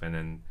stuff, and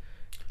then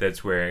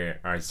that's where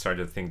I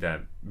started to think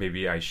that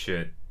maybe I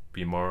should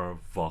be more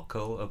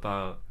vocal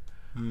about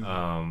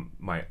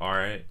my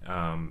art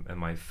and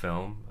my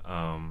film.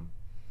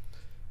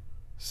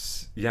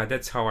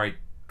 That's how I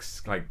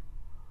like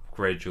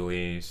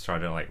gradually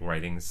started like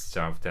writing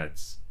stuff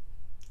that's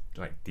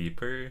like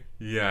deeper.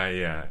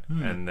 Yeah.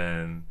 And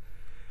then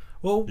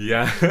what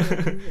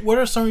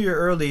are some of your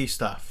early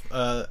stuff?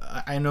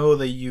 I know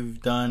that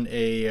you've done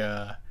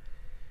a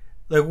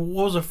what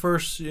was the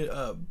first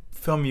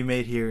film you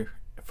made here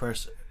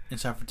first in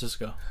San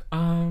Francisco?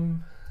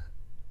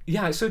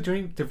 So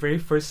during the very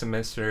first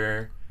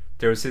semester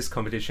there was this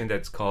competition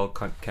that's called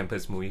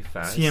Campus Movie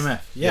Fest.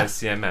 CMF. Yeah,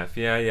 CMF.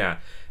 Yeah.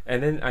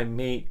 And then I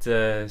made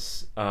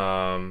this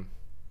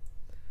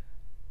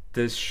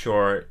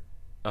short.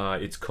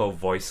 It's called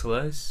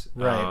Voiceless.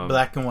 Right,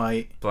 black and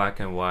white.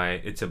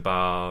 It's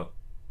about.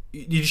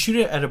 Did you shoot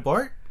it at a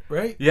BART,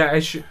 right? Yeah, I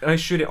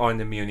shoot it on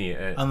the Muni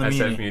at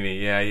SF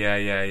Muni.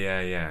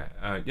 Yeah.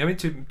 I mean,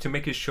 to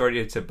make it short,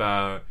 it's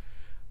about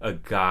a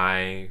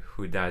guy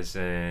who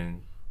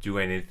doesn't do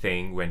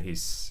anything when he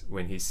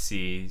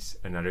sees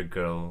another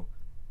girl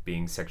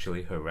being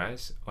sexually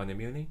harassed on the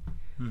Muni.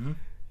 Mm-hmm.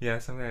 Yeah,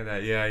 something like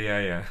that.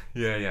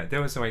 Yeah. That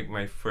was like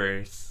my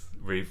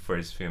very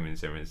first film in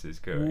San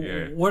Francisco.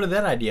 Yeah. Where did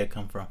that idea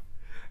come from?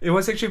 It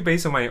was actually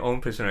based on my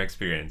own personal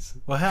experience.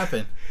 What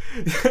happened?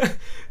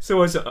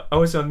 So I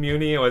was on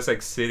Muni. I was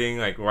like sitting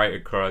like right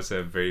across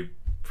a very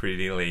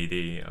pretty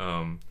lady.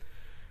 And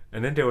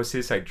then there was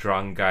this like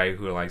drunk guy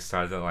who like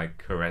started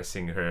like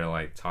harassing her,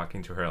 like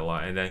talking to her a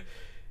lot. And then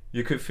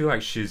you could feel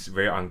like she's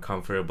very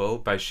uncomfortable,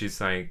 but she's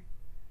like,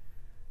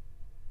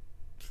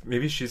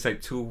 maybe she's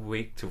like too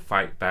weak to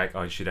fight back,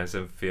 or she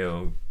doesn't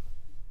feel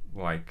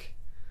like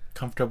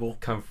comfortable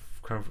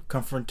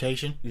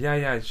confrontation.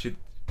 Yeah.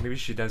 Maybe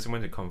she doesn't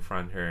want to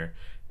confront her.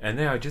 And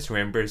then I just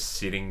remember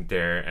sitting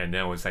there, and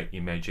then I was like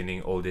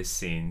imagining all these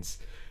scenes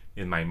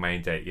in my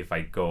mind that if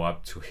I go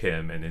up to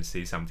him and then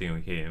say something to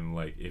him,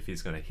 like if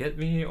he's gonna hit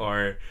me,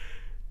 or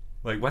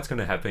like what's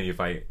gonna happen if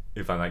I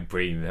like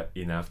brave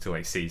enough to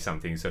like say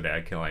something so that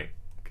I can like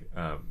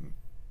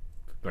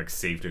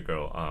save the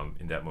girl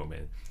in that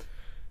moment.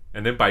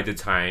 And then by the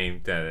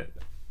time that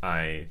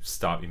I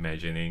stopped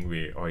imagining,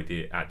 we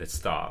already at the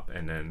stop,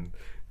 and then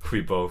we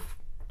both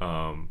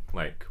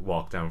like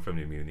walked down from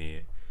the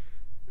Muni.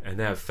 And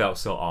then I felt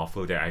so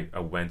awful that I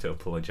went to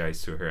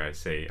apologize to her. I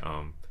say,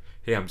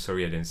 hey, I'm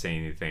sorry I didn't say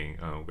anything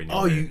when you.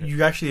 Oh,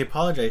 you actually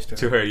apologized to her.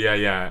 To her,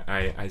 yeah.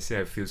 I say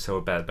I feel so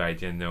bad, but I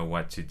didn't know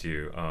what to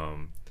do.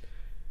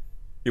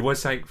 It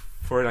was like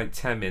for like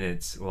 10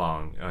 minutes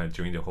long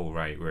during the whole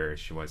ride where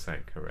she was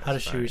like harassed. How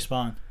did she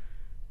respond?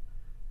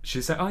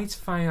 She's like, oh, it's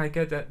fine. I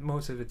get that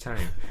most of the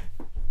time.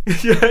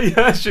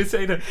 yeah. She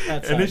said that,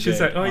 and then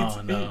she's like,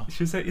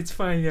 she's like, it's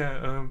fine,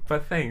 yeah.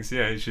 But thanks,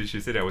 yeah. She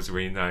said that was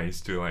really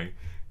nice to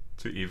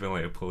even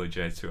like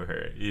apologize to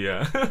her.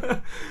 Yeah,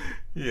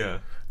 yeah.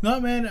 No,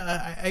 man,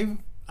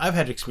 I've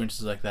had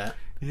experiences like that.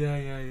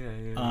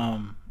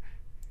 Yeah.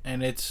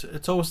 And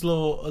it's always a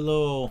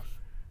little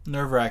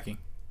nerve-wracking.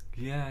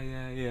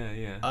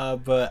 Yeah.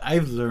 But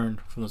I've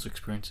learned from those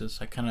experiences.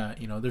 I kind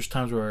of, there's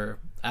times where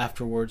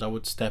afterwards I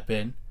would step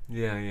in.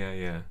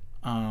 Yeah.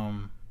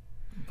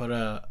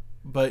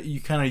 But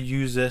you kind of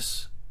use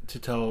this to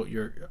tell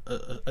your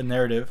a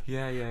narrative.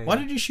 Yeah. Why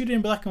did you shoot it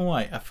in black and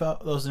white? I felt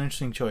that was an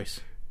interesting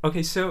choice.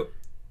 Okay, so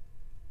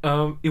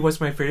it was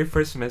my very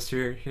first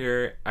semester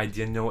here. I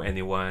didn't know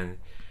anyone.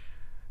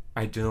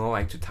 I do not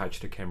like to touch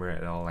the camera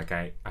at all. Like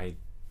I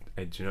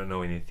do not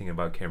know anything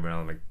about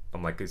camera.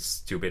 I'm like a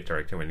stupid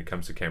director when it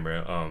comes to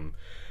camera.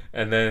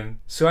 And then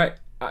so I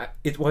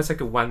it was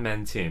like a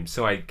one-man team,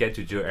 so I get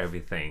to do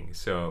everything.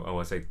 So I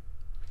was like,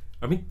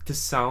 I mean, the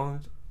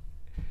sound.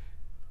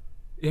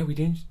 Yeah, we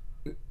didn't.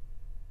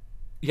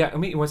 Yeah, I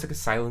mean, it was like a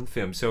silent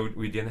film, so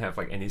we didn't have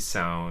like any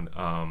sound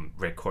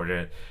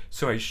recorded.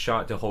 So I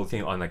shot the whole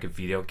thing on like a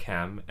video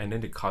cam, and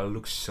then the color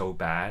looked so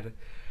bad.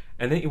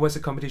 And then it was a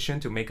competition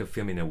to make a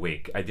film in a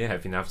week. I didn't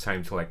have enough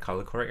time to like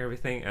color correct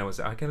everything. And I was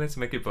like, okay, let's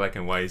make it black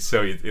and white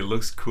so it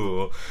looks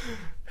cool.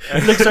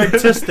 It looks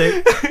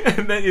artistic.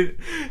 And then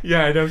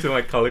I don't have to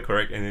like color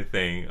correct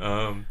anything.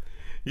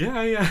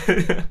 Yeah.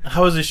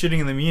 How was it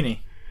shooting in the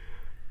Muni?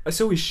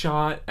 So we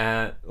shot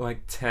at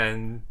like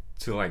 10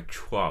 to like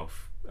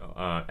 12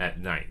 at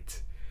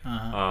night.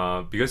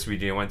 Because we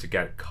didn't want to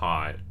get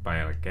caught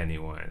by like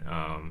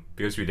anyone.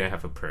 Because we didn't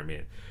have a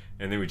permit.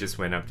 And then we just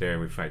went up there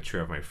with like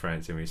 3 of my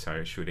friends and we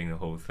started shooting the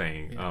whole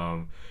thing.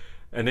 Yeah.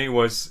 And then it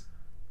was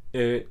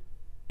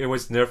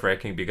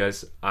nerve-wracking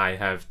because I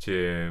have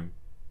to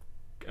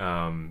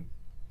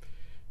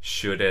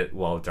shoot it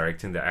while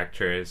directing the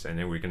actors, and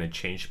then we're gonna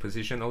change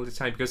position all the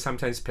time because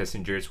sometimes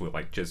passengers would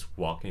like just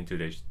walk into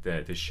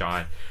the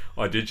shot,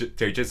 or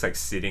they're just like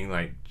sitting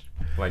like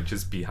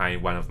just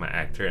behind one of my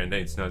actor, and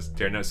then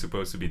they're not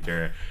supposed to be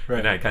there, right.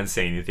 And I can't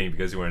say anything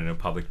because we're in a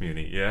public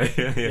meeting. Yeah.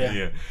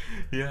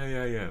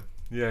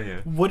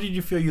 What did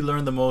you feel you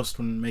learned the most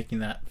when making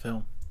that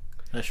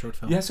short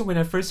film? Yeah, so when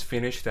I first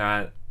finished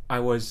that, I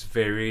was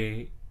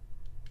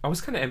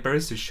kind of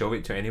embarrassed to show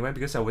it to anyone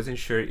because I wasn't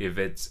sure if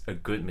it's a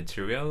good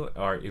material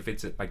or if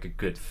it's like a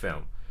good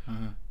film.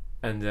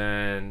 And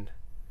then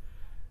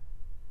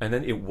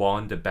it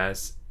won the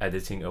best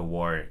editing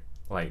award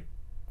like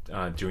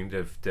during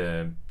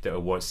the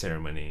award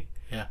ceremony.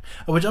 Yeah,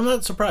 which I'm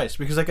not surprised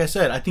because, like I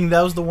said, I think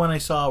that was the one I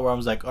saw where I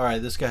was like, all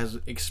right, this guy has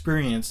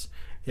experience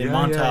in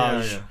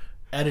montage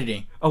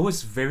editing. I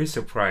was very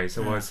surprised.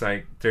 I was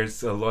like,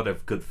 there's a lot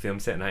of good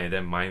films at night, and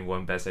then mine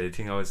won best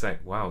editing. I was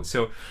like, wow.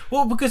 So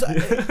well, because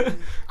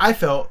I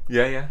felt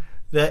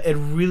that it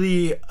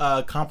really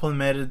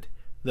complemented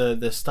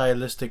the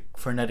stylistic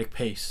frenetic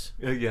pace.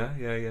 Yeah.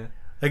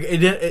 Like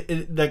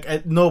it like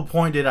at no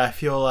point did I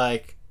feel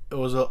like it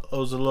was a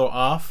little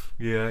off.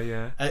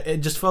 Yeah. It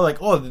just felt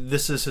like, oh,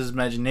 this is his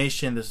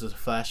imagination. This is a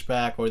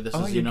flashback, or this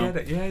is get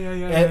it.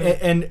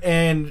 Yeah.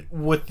 And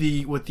with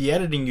the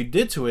editing you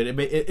did to it,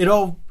 it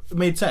all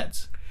made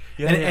sense.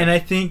 And I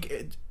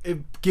think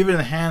given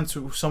the hands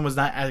who someone's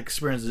not as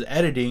experienced as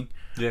editing,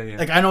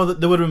 like I know that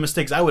there would have been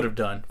mistakes I would have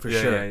done for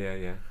sure.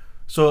 Yeah.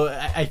 So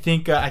I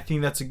think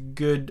that's a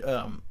good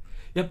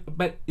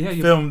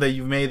film that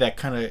you've made that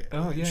kind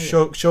of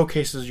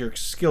showcases your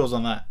skills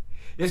on that.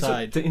 Yeah,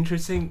 so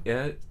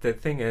the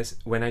thing is,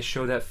 when I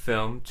show that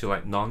film to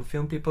like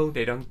non-film people,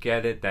 they don't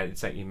get it that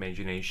it's like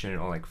imagination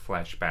or like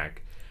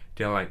flashback.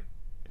 They're like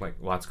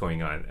what's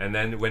going on? And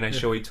then when I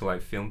show it to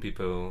like film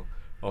people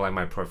or like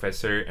my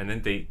professor, and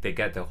then they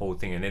get the whole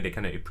thing, and then they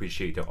kind of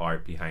appreciate the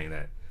art behind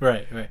that.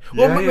 Right.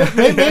 Well,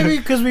 maybe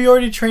because we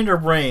already trained our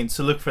brains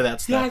to look for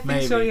that stuff. Yeah, I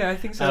think so. Yeah, I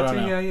think so too.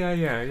 Know.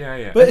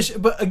 Yeah.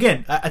 But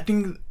again, I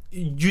think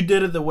you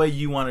did it the way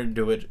you wanted to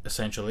do it,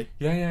 essentially.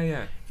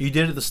 Yeah. You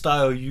did it the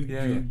style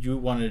you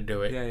wanted to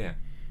do it. Yeah.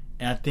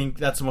 And I think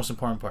that's the most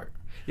important part.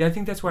 Yeah, I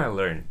think that's what I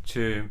learned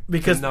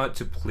Because- not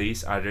to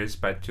please others,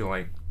 but to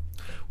like.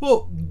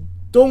 Well,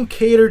 don't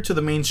cater to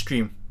the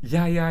mainstream.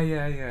 Yeah.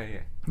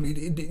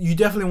 You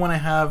definitely want to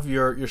have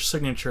your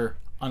signature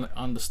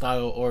on the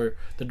style or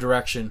the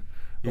direction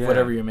of Yeah.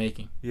 whatever you're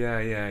making.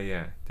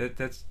 Yeah.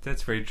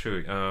 That's very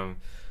true.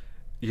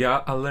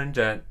 Yeah, I learned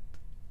that.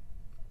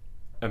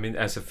 I mean,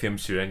 as a film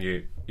student,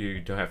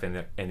 you don't have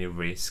any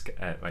risk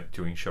at like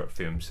doing short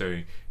films,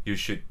 so you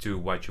should do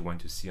what you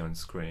want to see on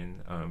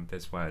screen.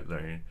 That's what I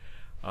learned.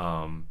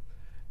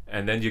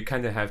 And then you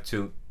kind of have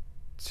to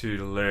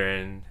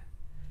learn.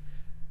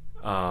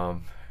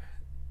 So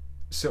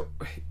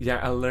yeah,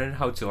 I learned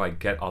how to like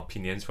get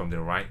opinions from the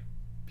right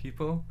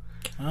people.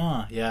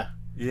 Ah, yeah.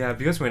 Yeah,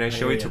 because when I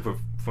showed hear it to ya.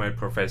 my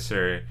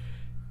professor,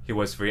 he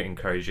was very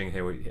encouraging.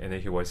 And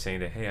then he was saying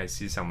that, hey, I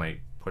see some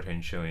like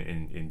potential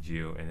in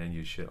you, and then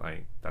you should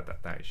like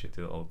that you should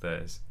do all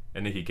this.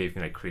 And then he gave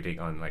me like critique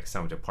on like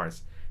some of the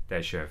parts that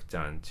I should have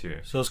done too.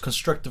 So it's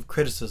constructive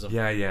criticism.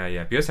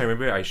 Yeah. Because I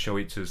remember I showed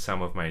it to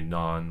some of my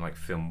non like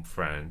film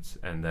friends,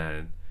 and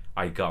then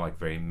I got like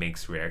very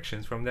mixed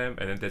reactions from them,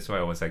 and then that's why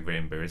I was like very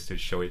embarrassed to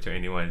show it to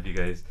anyone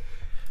because.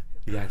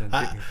 Yeah, I don't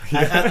think.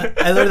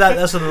 I learned that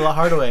lesson the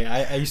hard way.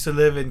 I used to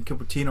live in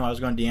Cupertino. I was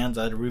going to Dianza.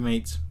 I had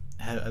roommates.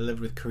 I lived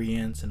with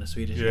Koreans and a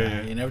Swedish guy.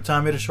 And every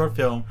time I made a short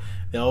film,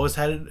 they always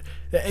had it.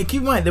 And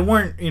keep in mind, they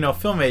weren't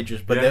film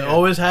majors, but they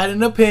always had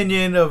an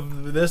opinion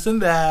of this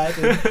and that.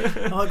 And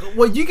I'm like,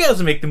 well, you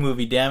guys make the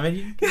movie, damn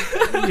it.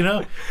 Get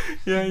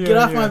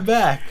off my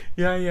back.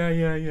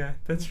 Yeah.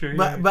 That's true.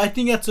 But I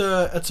think that's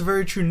a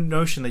very true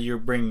notion that you're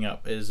bringing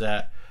up, is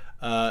that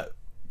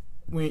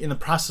in the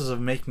process of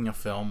making a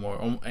film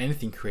or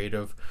anything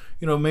creative,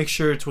 make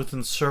sure it's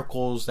within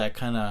circles that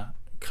kind of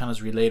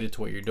is related to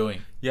what you're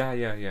doing. Yeah.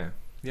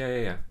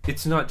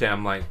 It's not that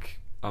I'm like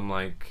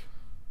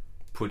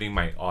putting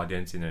my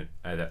audience at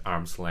an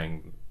arm's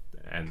length,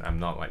 and I'm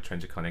not like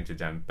trying to connect to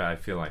them. But I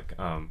feel like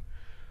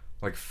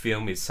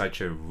film is such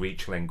a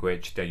rich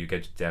language that you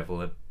get to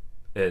develop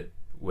it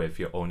with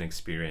your own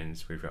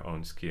experience, with your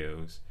own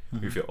skills,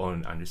 with your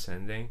own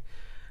understanding,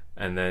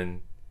 and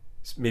then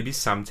maybe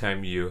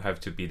sometime you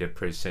have to be the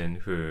person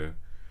who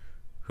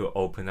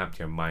open up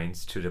their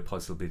minds to the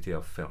possibility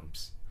of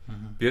films.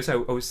 Because I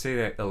would say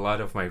that a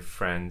lot of my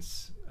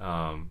friends,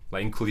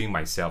 like including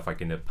myself, like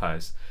in the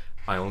past,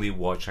 I only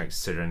watch like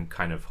certain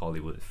kind of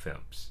Hollywood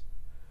films,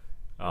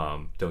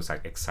 those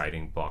like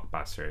exciting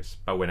blockbusters.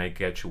 But when I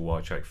get to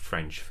watch like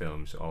French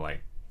films or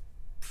like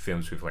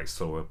films with like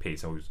slower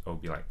pace, I'll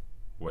be like,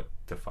 what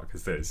the fuck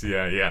is this?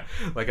 Yeah.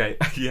 Like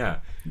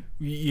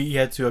You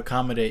had to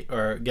accommodate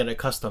or get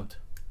accustomed.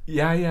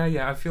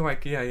 Yeah. I feel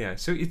like yeah.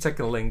 So it's like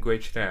a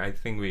language that I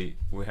think we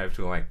have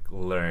to like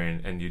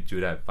learn, and you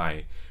do that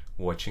by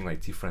watching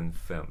like different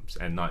films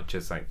and not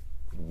just like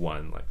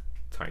one like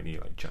tiny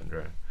like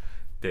genre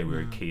that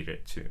we're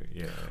catered to.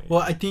 Yeah.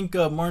 Well, I think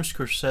Martin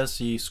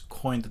Scorsese's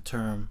coined the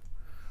term,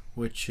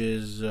 which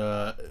is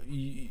to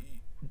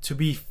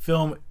be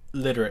film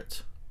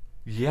literate.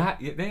 Yeah.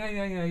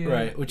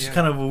 Right, which is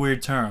kind of a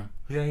weird term.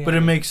 Yeah. But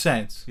it makes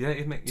sense. Yeah,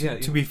 it makes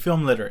to be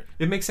film literate.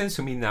 It makes sense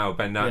to me now,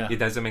 but not. Yeah. It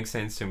doesn't make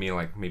sense to me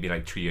like maybe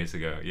like 3 years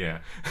ago. Yeah.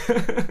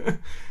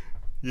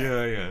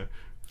 Yeah.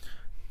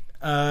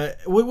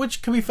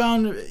 Which can be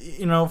found,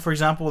 for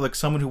example, like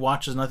someone who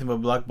watches nothing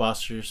but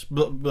blockbusters,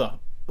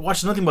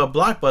 watches nothing but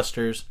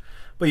blockbusters,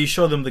 but you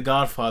show them The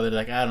Godfather, they're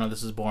like, I don't know,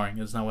 this is boring.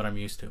 It's not what I'm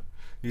used to.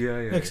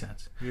 Yeah. Makes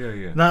sense.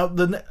 Yeah. Now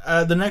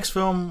the next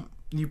film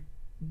you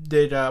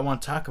did I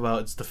want to talk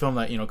about, it's the film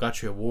that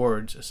got you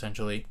awards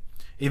essentially,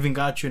 even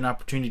got you an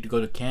opportunity to go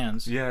to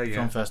Cannes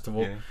Film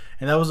Festival,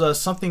 and that was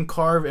Something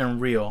Carved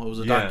and Real. It was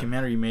a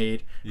documentary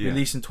made,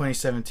 released in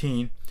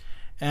 2017.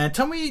 And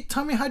tell me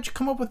how'd you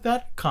come up with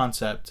that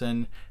concept,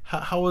 and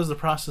how was the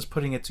process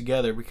putting it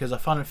together? Because I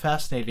found it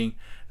fascinating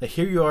that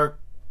here you are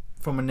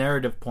from a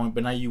narrative point,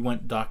 but now you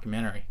went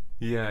documentary.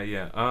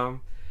 Yeah.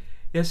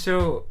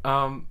 So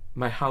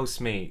my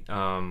housemate,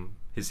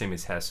 his name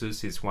is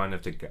Jesus. He's one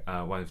of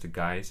the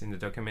guys in the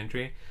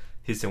documentary.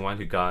 He's the one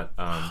who got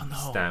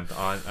stamped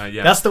on.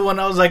 Yeah, that's the one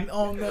I was like,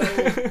 oh no.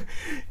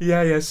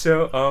 Yeah.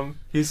 So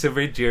he's a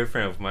very dear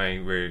friend of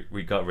mine.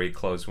 We got very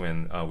close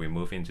when we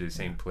moved into the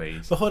same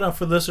place. But hold on,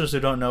 for listeners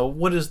who don't know,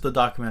 what is the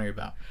documentary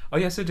about? Oh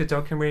yeah, so the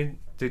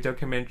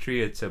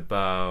documentary it's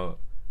about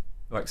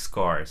like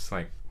scars,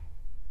 like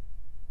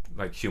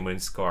human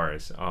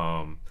scars.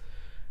 So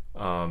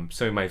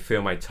in my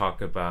film I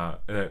talk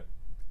about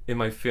in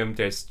my film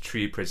there's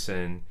three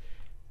people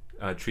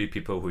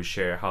who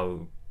share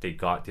how they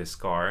got their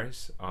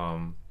scars,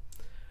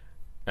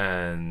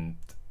 and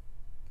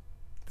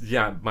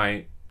yeah,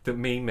 the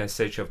main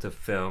message of the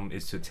film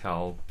is to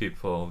tell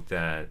people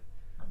that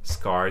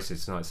scars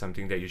is not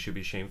something that you should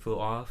be shameful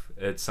of.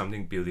 It's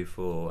something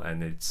beautiful,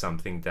 and it's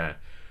something that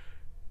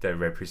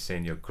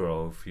represent your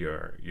growth,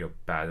 your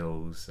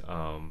battles,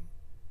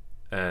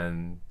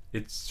 and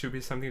it should be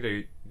something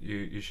that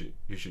you should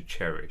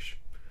cherish.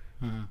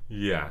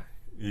 Yeah.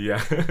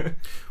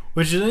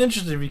 Which is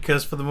interesting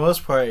because for the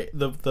most part,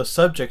 the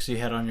subjects you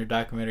had on your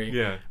documentary,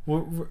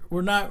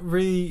 were not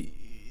really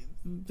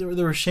they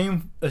were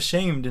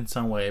ashamed in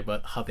some way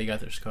about how they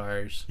got their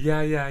scars.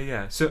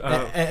 Yeah. So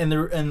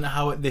and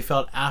how they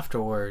felt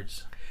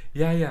afterwards.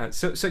 Yeah.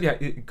 So yeah,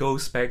 it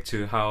goes back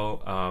to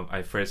how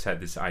I first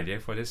had this idea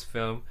for this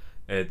film.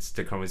 It's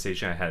the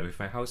conversation I had with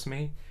my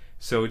housemate.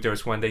 So there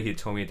was one day he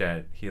told me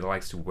that he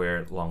likes to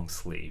wear long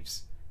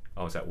sleeves.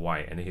 I was like, why?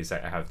 And he's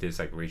like, I have this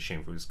like very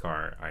shameful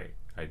scar.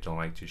 I don't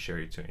like to share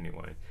it to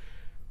anyone.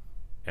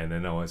 And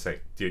then I was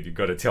like, dude, you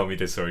gotta tell me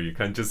the story. You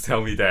can't just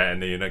tell me that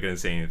and then you're not gonna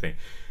say anything.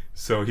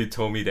 So he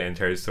told me the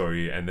entire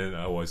story, and then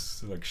I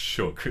was like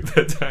shook at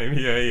that time.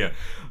 Yeah.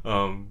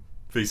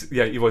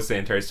 It was the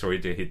entire story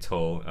that he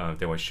told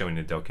that was shown in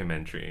the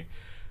documentary.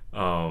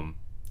 And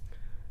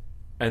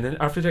then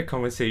after that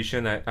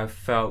conversation, I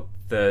felt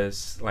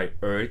this like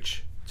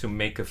urge to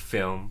make a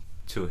film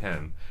to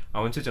him. I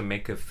wanted to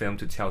make a film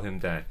to tell him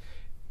that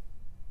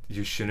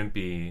you shouldn't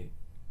be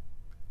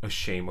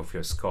ashamed of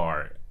your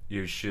scar.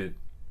 You should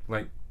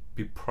like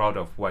be proud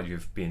of what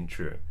you've been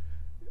through.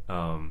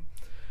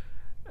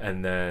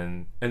 And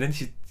then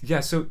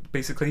so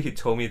basically he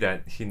told me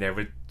that he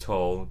never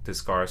told the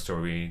scar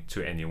story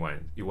to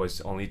anyone. It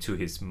was only to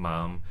his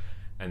mom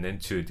and then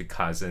to the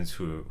cousins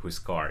who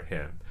scarred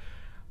him.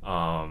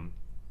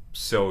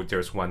 So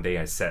there's one day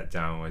I sat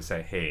down and was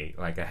like, hey,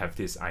 like I have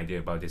this idea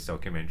about this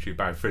documentary,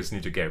 but I first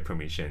need to get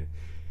permission.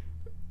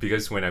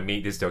 Because when I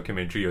make this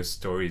documentary, your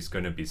story is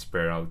going to be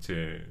spread out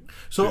to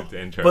the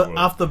entire world. But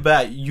off the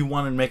bat, you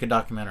want to make a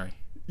documentary?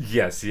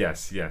 Yes.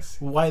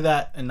 Why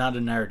that and not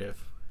a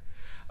narrative?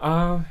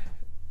 I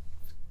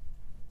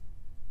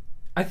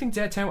think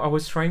that time I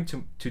was trying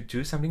to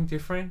do something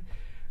different.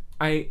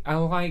 I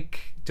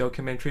like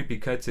documentary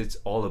because it's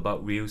all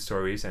about real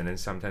stories, and then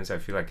sometimes I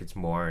feel like it's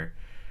more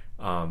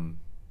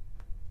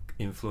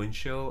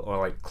influential or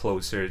like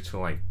closer to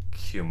like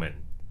human.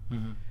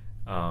 Mm-hmm.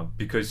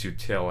 Because you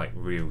tell like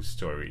real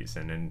stories,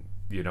 and then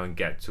you don't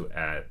get to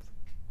add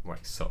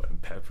like salt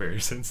and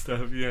peppers and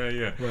stuff.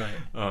 Yeah.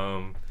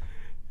 Right.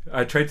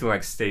 I try to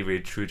like stay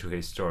very true to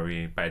his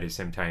story, but at the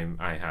same time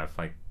I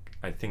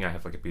think I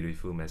have like a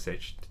beautiful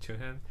message to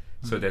him.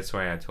 Mm-hmm. So that's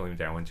why I told him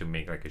that I want to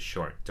make like a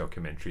short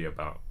documentary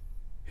about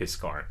his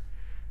scar.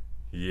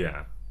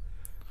 Yeah.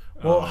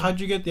 Well, how'd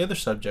you get the other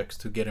subjects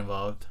to get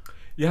involved?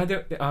 Yeah,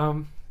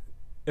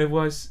 it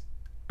was,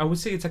 I would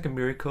say it's like a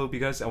miracle,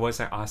 because I was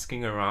like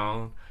asking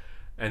around,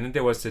 and then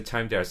there was the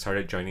time that I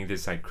started joining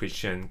this like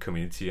Christian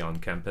community on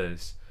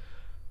campus.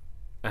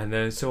 And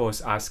then so I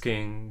was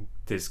asking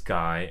this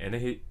guy,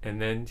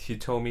 and then he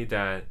told me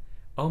that,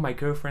 oh, my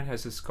girlfriend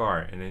has a scar,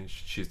 and then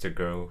she's the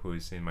girl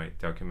who's in my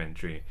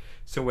documentary.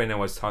 So when I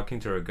was talking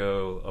to a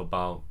girl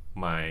about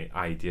my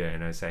idea,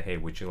 and I said, hey,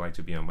 would you like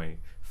to be on my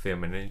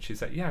film? And then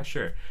she's like, yeah,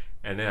 sure.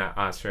 And then I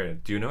asked her,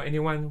 do you know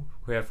anyone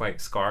who have like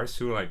scars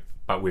who like,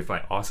 but with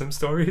like awesome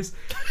stories?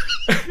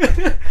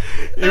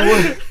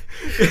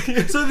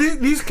 So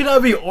these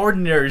cannot be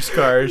ordinary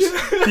scars.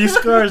 These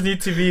scars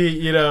need to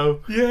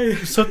be,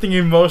 something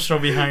emotional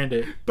behind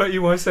it. But it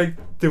was like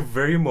the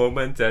very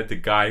moment that the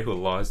guy who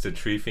lost the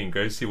 3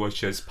 fingers, he was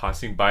just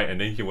passing by,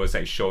 and then he was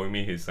like showing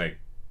me his like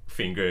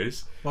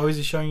fingers. Why was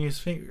he showing you his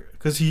finger?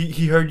 Because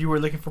he heard you were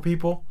looking for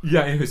people?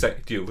 Yeah, and he was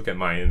like, dude, look at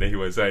mine. And then he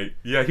was like,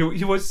 yeah,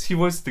 he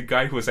was the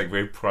guy who was like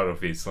very proud of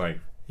his like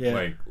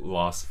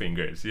lost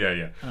fingers.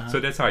 Yeah. Uh-huh.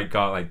 So that's how I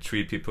got like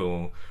 3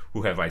 people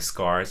who have like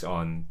scars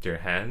on their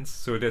hands.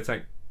 So that's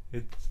like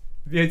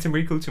it's a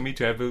miracle to me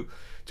to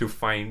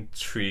find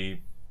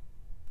 3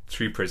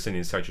 person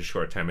in such a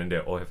short time, and they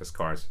all have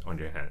scars on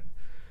their hand.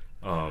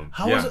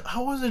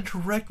 How was it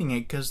directing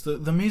it? Because the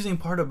amazing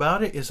part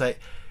about it is like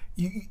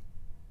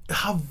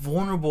how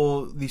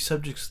vulnerable these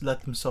subjects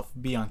let themselves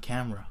be on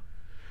camera.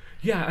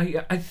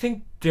 Yeah, I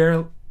think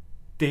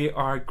they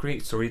are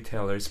great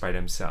storytellers by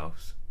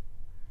themselves.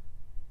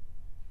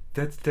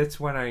 That's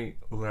what I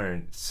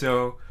learned.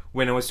 So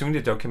when I was doing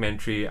the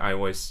documentary, I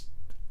was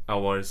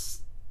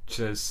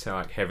just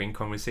like having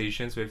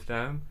conversations with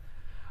them,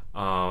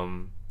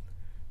 but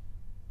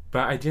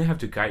I didn't have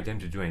to guide them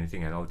to do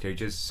anything at all. They're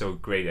just so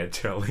great at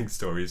telling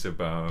stories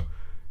about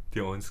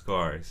their own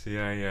scars.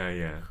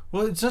 Yeah.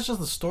 Well, it's not just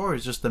the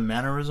stories, just the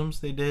mannerisms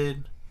they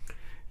did.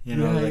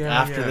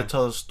 After they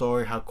tell the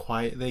story, how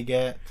quiet they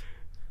get.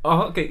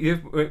 Oh, okay.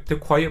 The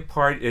quiet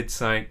part, it's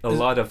like a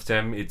lot of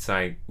them. It's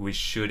like we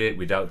shoot it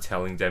without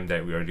telling them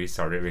that we already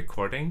started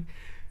recording.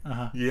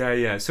 Uh-huh.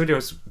 Yeah. So there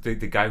was the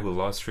guy who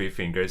lost 3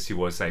 fingers. He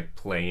was like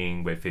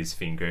playing with his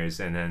fingers,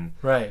 and then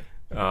right.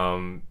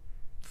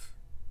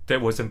 That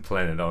wasn't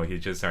planned at all. He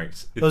just like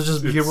it was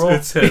just B-roll.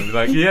 It's him.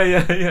 Like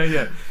yeah.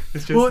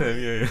 It's just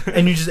him. Yeah.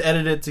 And you just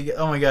edited it to get.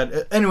 Oh my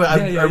god. Anyway,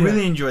 I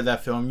really enjoyed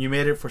that film. You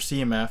made it for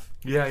CMF.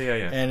 Yeah.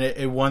 And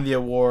it won the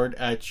award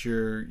at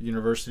your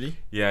university.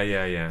 Yeah.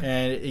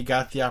 And it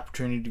got the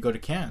opportunity to go to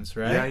Cannes,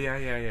 right? Yeah.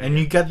 And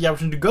you got the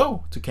opportunity to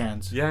go to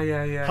Cannes.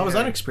 Yeah. How was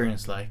that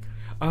experience like?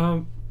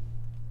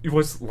 It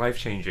was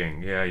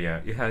life-changing. Yeah.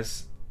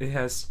 It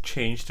has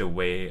changed the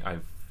way I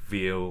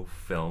view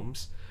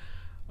films.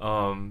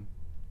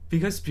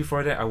 Because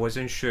before that, I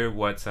wasn't sure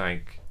what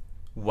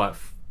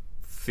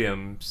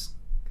films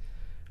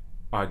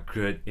are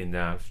good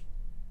enough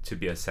to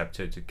be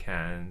accepted to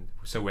Cannes.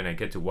 So when I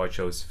get to watch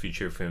those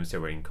feature films that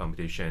were in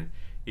competition,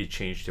 it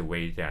changed the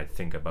way that I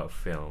think about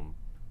film,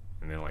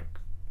 and then like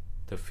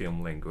the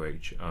film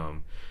language.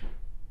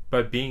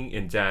 But being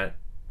in that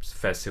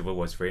festival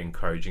was very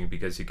encouraging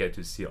because you get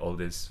to see all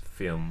these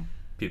film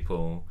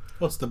people.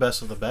 Well, it's the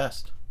best of the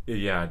best.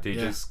 Yeah, they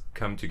just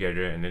come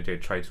together and then they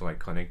try to like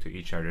connect to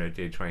each other.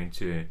 They're trying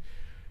to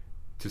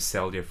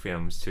sell their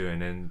films too,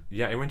 and then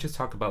everyone just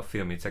talk about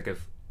film. It's like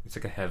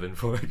a heaven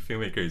for like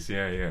filmmakers.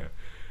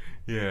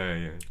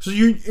 Yeah. So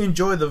you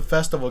enjoy the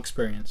festival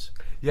experience?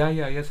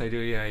 Yes I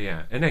do.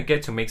 And I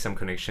get to make some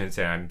connections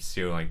that I'm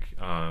still like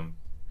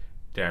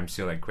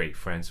great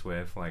friends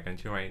with like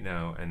until right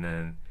now. And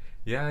then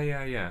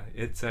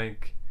it's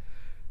like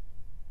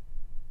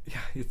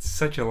it's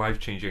such a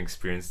life-changing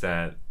experience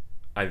that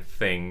I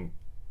think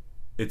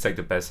it's like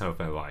the best time of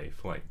my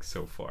life like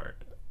so far.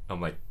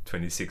 I'm like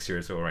 26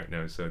 years old right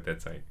now, so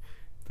that's like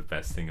the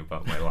best thing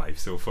about my life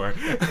so far.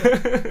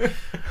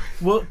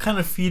 What kind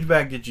of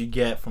feedback did you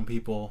get from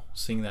people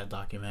seeing that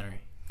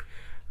documentary?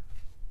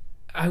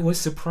 I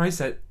was surprised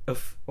that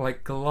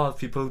like a lot of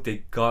people,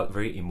 they got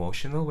very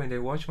emotional when they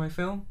watched my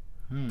film.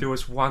 There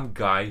was one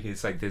guy,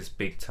 he's like this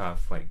big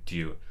tough like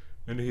dude,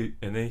 and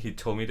then he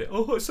told me that,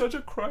 oh, I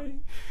started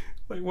crying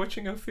like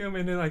watching a film,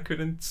 and then I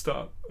couldn't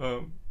stop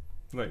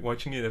like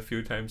watching it a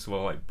few times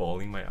while like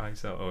bawling my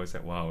eyes out. I was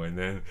like, wow. And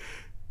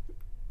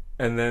then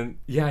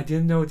I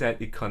didn't know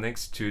that it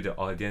connects to the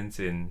audience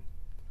in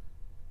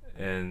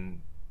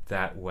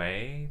that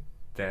way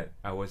that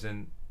I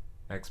wasn't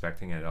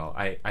expecting at all.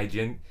 I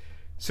didn't.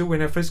 So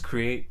when I first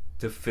create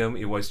the film,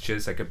 it was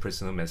just like a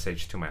personal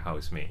message to my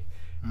housemate,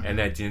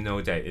 and I didn't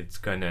know that it's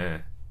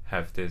gonna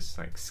have this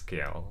like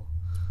scale.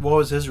 What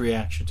was his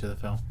reaction to the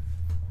film?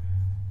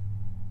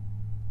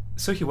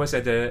 So he was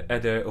at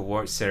the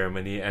award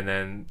ceremony, and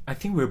then I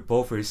think we were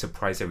both very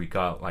surprised that we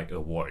got like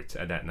awards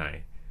at that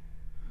night.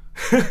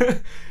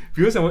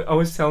 Because I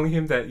was telling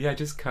him that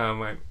just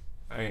come.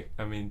 I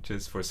mean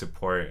just for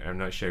support. I'm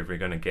not sure if we're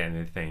gonna get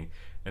anything.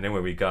 And then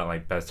when we got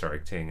like best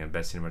directing and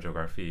best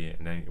cinematography,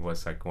 and then it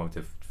was like one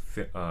of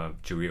the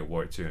jury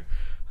awards too.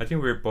 I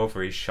think we were both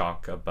very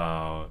shocked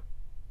about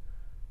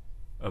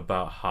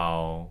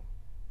how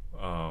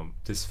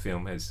this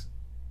film has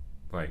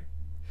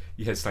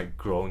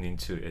grown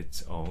into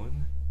its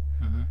own.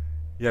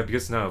 Yeah,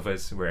 because none of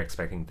us were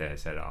expecting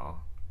this at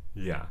all.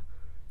 Yeah.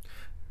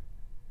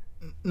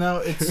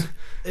 No,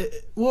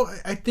 well,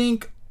 I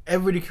think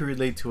everybody can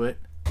relate to it.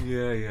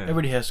 Yeah.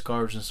 Everybody has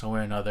scars in some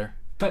way or another.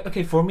 But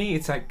okay, for me,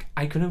 it's like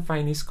I couldn't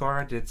find any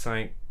scar that's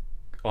like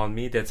on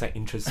me that's like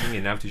interesting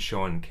enough to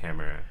show on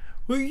camera.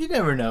 Well, you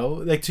never know.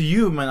 Like to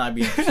you, it might not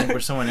be interesting for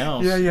someone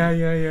else.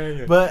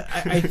 Yeah. But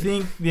I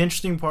think the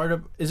interesting part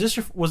of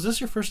was this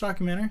your first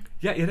documentary?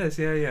 Yeah, it is.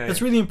 Yeah.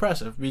 It's really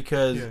impressive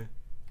because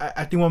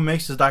I think what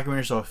makes this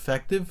documentary so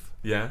effective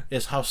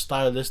is how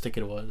stylistic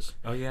it was.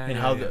 Oh yeah. And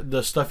how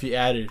the stuff you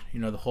added,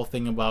 the whole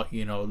thing about,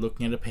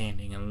 looking at a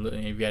painting and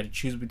if you had to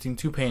choose between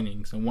two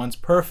paintings and one's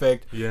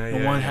perfect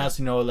and one has,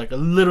 like a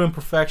little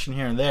imperfection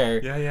here and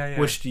there. Yeah.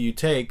 Which do you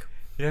take?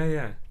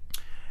 Yeah.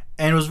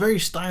 And it was very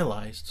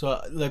stylized.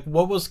 So, like,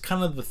 what was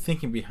kind of the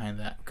thinking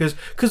behind that? Because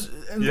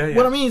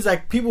what I mean is,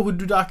 like, people who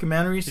do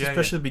documentaries,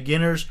 especially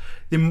beginners,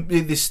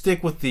 they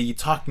stick with the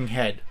talking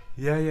head.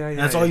 Yeah. And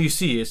that's all you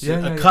see. It's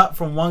a cut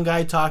from one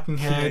guy talking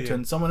head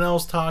to someone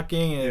else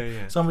talking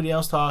and somebody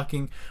else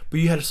talking. But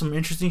you had some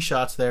interesting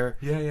shots there.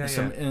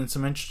 And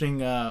some interesting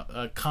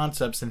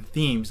concepts and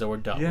themes that were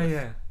dealt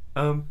with.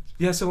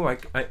 So,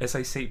 like, as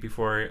I said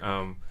before,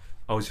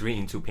 I was really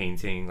into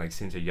painting, like,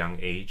 since a young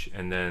age.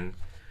 And then...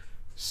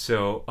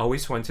 So I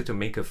always wanted to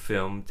make a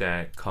film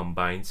that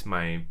combines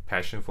my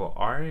passion for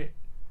art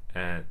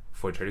and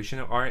for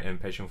traditional art and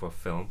passion for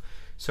film.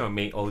 So I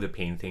made all the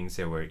paintings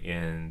that were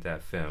in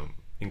that film,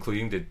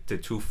 including the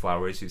two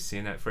flowers you've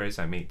seen at first.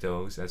 I made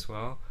those as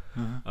well.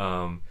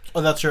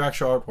 That's your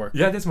actual artwork.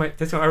 Yeah, that's my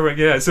artwork.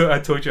 Yeah, so I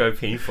told you I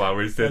paint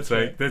flowers. That's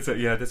my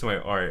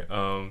art.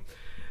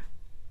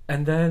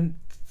 And then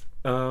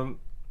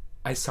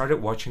I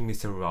started watching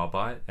Mr.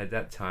 Robot at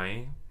that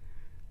time.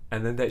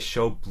 And then that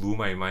show blew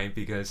my mind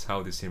because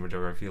how the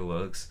cinematography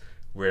looks,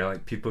 where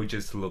like people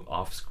just look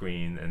off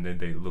screen and then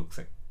they look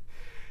like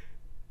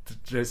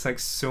there's like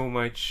so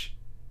much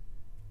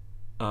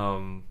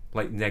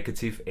like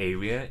negative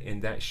area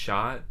in that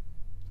shot.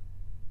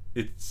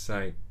 It's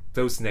like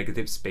those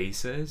negative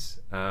spaces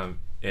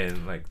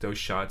in like those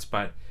shots,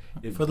 but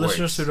for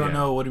listeners who don't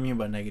know, what do you mean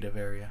by negative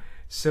area?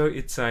 So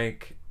it's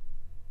like,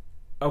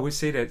 I would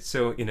say that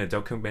in a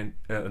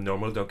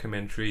normal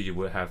documentary, you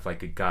would have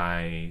like a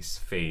guy's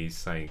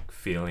face like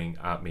filling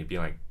up maybe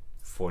like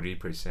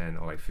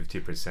 40% or like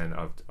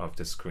 50% of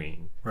the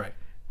screen. Right.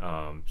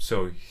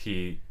 So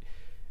he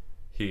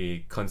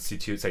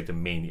constitutes like the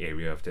main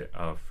area of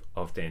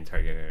the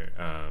entire.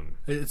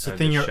 It's the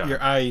thing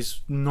your eyes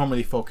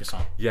normally focus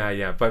on.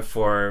 Yeah. But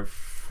for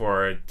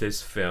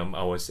this film,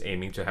 I was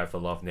aiming to have a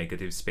lot of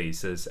negative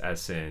spaces,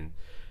 as in.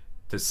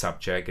 The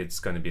subject, it's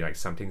going to be like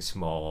something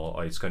small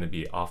or it's going to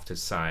be off the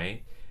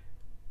side,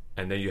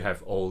 and then you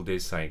have all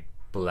this like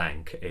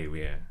blank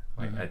area,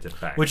 like at the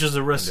back, which is a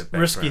in the risky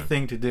background.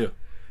 thing to do.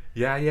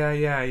 Yeah.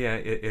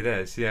 It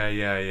is.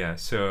 Yeah.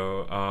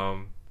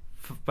 So,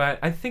 but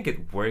I think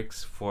it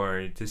works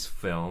for this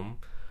film,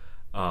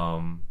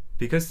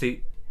 because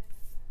they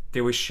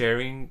were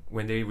sharing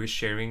when they were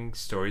sharing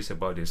stories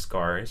about their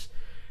scars,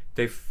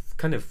 they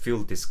kind of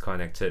feel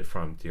disconnected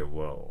from their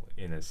world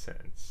in a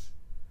sense.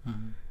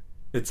 Mm-hmm.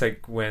 It's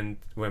like when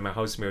my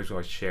housemate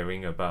was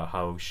sharing about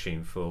how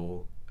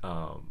shameful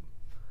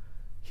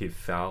he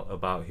felt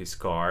about his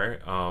scar.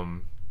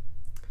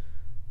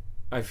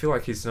 I feel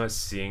like he's not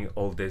seeing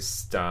all this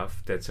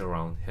stuff that's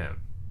around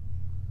him.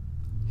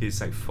 He's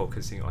like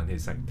focusing on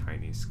his like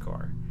tiny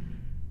scar.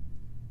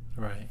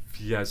 Right.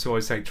 Yeah, so I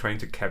was like trying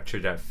to capture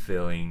that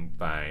feeling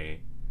by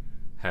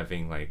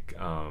having like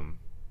a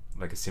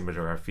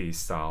cinematography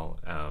style,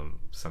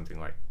 something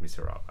like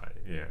Mr. Robot.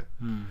 Yeah.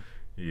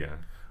 Yeah.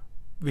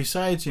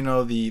 Besides,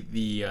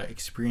 the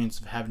experience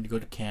of having to go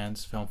to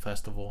Cannes Film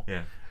Festival,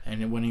 Yeah.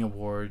 and winning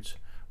awards,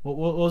 what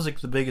was like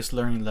the biggest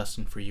learning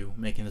lesson for you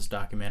making this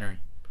documentary?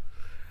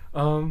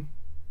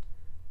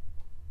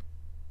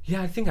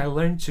 Yeah, I think I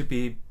learned to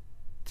be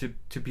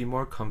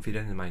more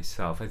confident in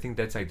myself. I think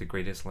that's like the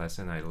greatest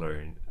lesson I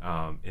learned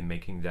in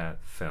making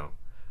that film.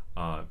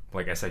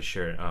 Like as I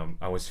shared,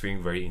 I was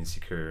feeling very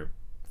insecure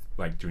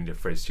like during the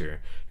first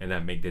year, and I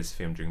made this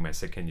film during my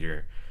second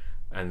year,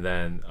 and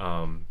then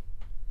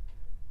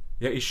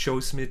it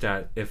shows me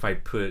that if I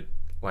put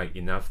like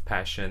enough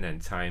passion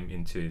and time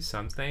into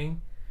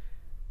something,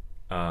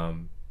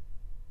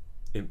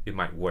 it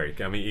might work.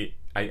 I mean,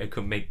 I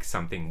could make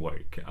something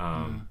work.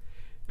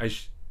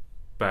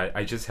 But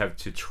I just have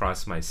to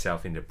trust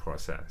myself in the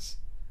process.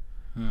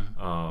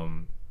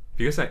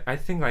 Because I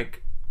think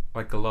like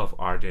a lot of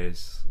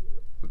artists,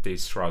 they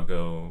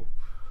struggle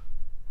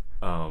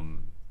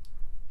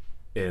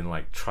in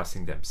like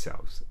trusting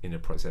themselves in the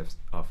process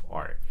of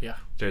art. Yeah.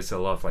 There's a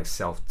lot of like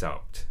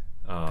self-doubt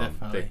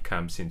Definitely. that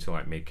comes into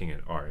like making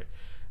an art.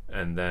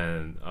 And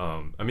then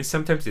I mean,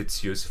 sometimes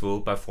it's useful,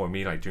 but for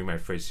me, like during my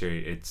first year,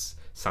 it's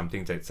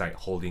something that's like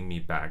holding me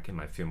back in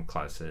my film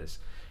classes,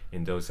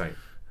 in those like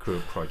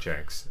group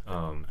projects.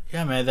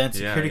 Yeah, man, that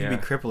insecurity can yeah.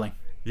 be crippling.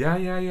 Yeah.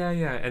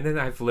 And then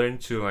I've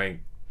learned to like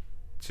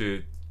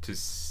to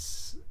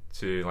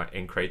like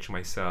encourage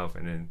myself,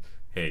 and then,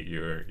 hey,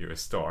 you're a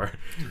star.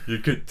 You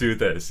could do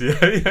this.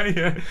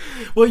 Yeah.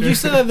 Well, you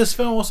said that this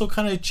film also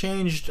kind of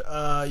changed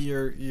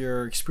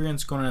your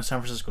experience going to San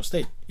Francisco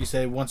State. You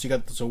said once you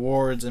got those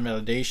awards and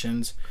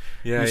validations,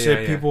 you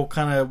said people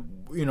kind of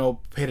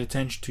paid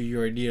attention to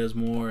your ideas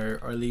more,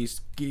 or at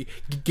least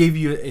gave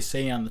you a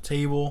say on the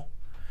table.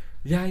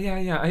 Yeah.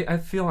 I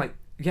feel like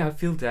I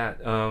feel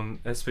that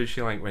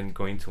especially like when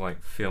going to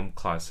like film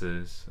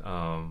classes,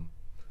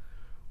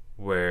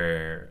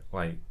 where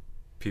like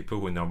people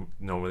who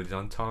normally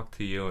don't talk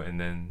to you, and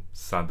then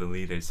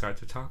suddenly they start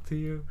to talk to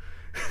you.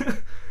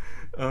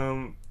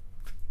 And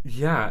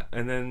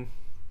then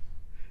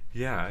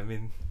I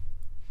mean,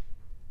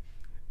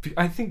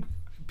 I think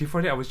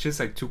before that I was just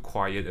like too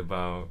quiet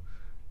about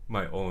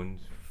my own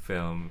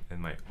film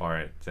and my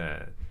art,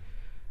 that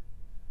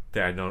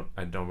I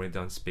normally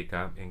don't speak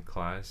up in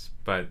class.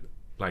 But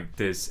like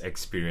this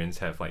experience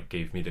have like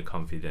gave me the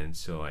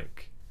confidence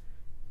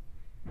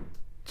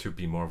to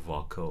be more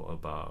vocal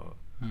about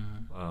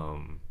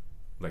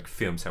like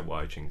films I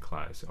watch in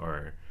class,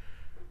 or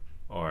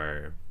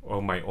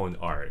my own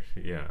art,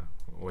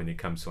 when it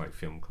comes to like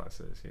film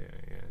classes.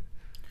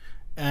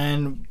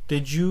 And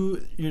did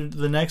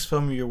the next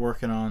film you're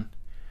working on,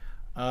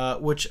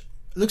 which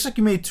looks like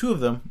you made two of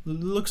them,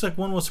 looks like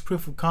one was a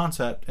proof of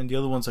concept and the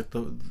other one's like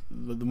the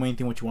main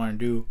thing what you want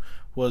to do,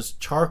 was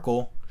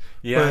Charcoal.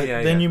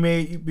 Then you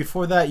made,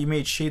 before that you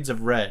made Shades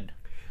of Red.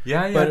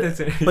 But that's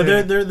it. But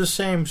they're the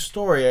same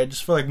story. I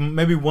just feel like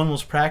maybe one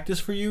was practice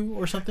for you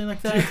or something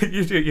like that.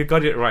 you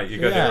got it right.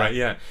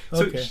 Yeah.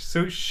 So Okay.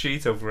 so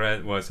Shades of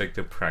Red was like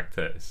the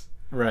practice.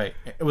 Right.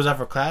 Was that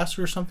for class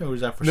or something, or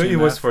was that for No, CMF? it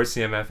was for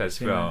CMF as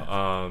CMF.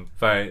 well.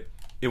 But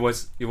it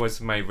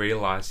was my very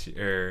last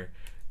year,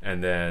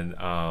 and then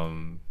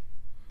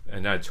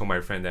I told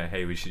my friend that,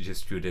 hey, we should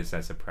just do this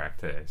as a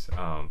practice,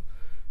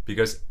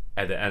 because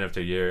at the end of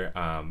the year,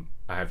 I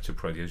have to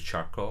produce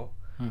Charcoal,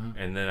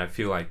 and then I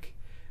feel like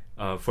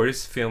for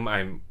this film,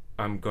 I'm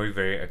going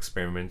very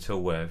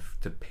experimental with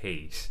the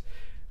pace.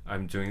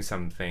 I'm doing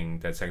something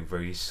that's like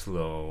very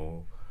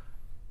slow,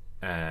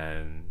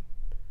 and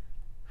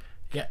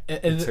Yeah,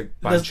 it's a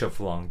bunch of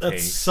long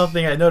That's takes.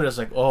 something I noticed.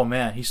 Like, oh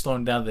man, he's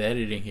slowing down the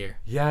editing here.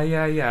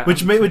 Yeah.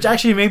 Which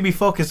actually made me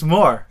focus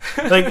more.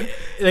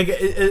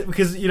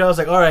 Because I was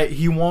like, all right,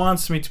 he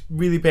wants me to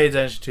really pay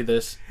attention to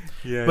this.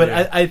 But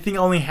I think I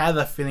only had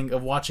that feeling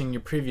of watching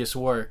your previous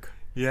work.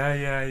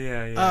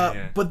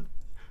 Yeah. But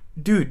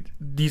dude,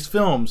 these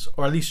films,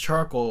 or at least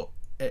Charcoal,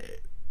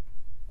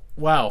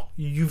 wow,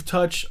 you've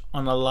touched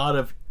on a lot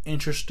of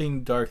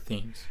interesting dark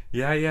themes.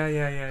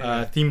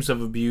 Yeah. Themes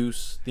of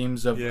abuse,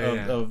 themes of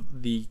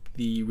the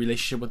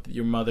relationship with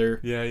your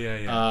mother.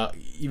 Yeah.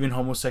 Even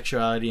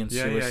homosexuality and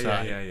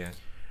suicide. Yeah.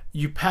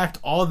 You packed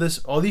all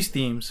these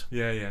themes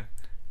Yeah.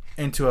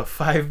 into a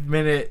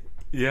 5-minute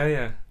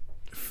Yeah.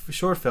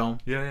 short film,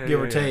 Yeah.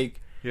 give or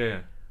take.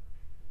 Yeah.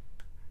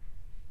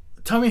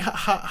 Tell me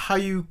how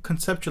you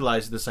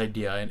conceptualized this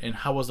idea, and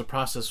how was the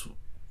process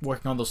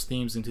working on those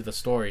themes into the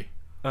story?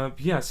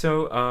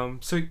 So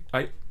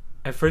I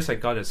at first I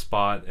got a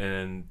spot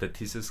in the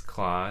thesis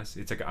class.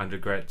 It's like an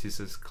undergrad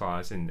thesis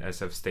class in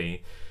SF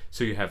State.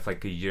 So you have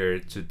like a year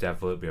to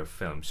develop your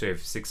film. So you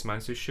have 6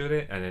 months to shoot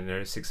it, and then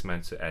there's 6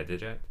 months to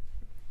edit it.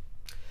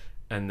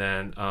 And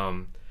then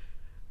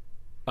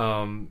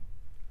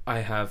I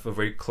have a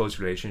very close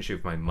relationship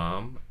with my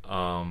mom.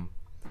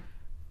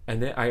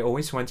 And then I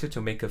always wanted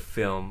to make a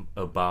film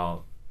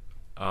about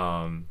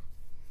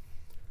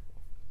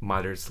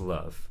mother's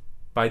love,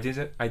 but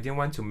I didn't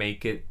want to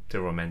make it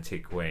the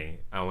romantic way.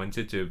 I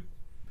wanted to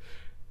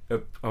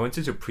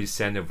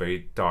present a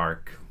very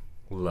dark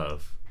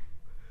love.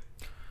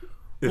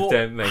 If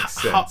that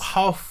makes sense.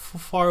 How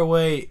far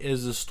away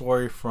is the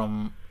story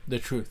from the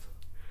truth?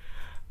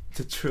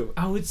 The truth,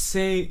 I would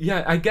say,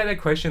 yeah, I get that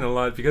question a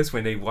lot because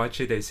when they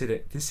watch it, they say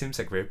that this seems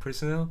like very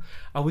personal.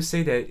 I would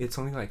say that it's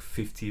only like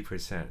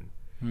 50%.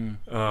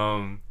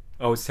 I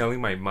was telling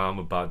my mom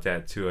about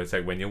that too. It's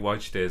like, when you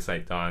watch this,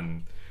 like,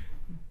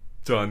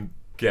 don't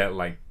get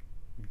like,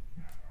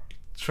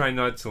 try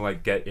not to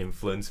like get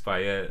influenced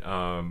by it,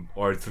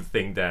 or to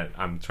think that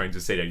I'm trying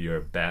to say that you're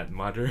a bad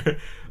mother,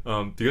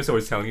 because I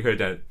was telling her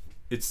that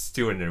it's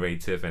still a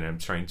narrative and I'm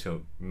trying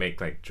to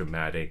make like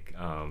dramatic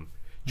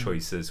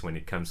choices when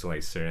it comes to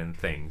like certain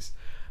things,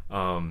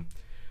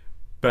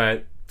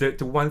 but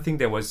the one thing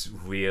that was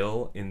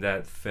real in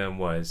that film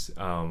was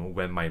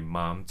when my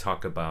mom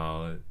talked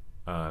about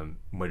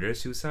murder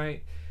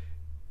suicide.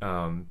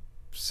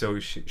 So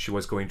she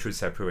was going through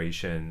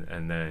separation,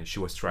 and then she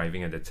was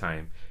driving at the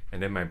time,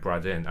 and then my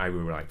brother and I,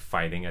 we were like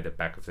fighting at the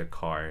back of the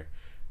car,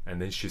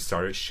 and then she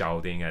started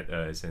shouting at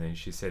us, and then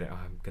she said, "Oh,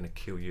 I'm gonna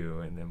kill you,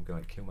 and then I'm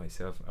gonna kill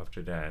myself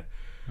after that."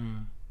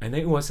 And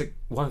then it was like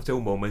one of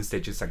those moments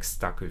that just like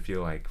stuck with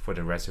you like for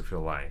the rest of your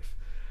life.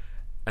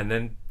 And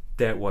then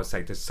that was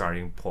like the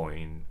starting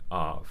point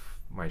of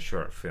my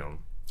short film.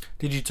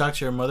 Did you talk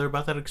to your mother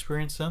about that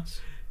experience since?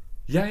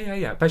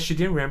 Yeah. But she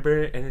didn't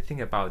remember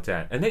anything about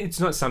that. And then it's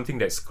not something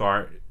that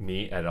scarred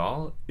me at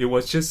all. It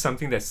was just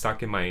something that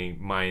stuck in my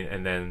mind.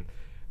 And then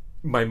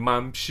my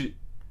mom,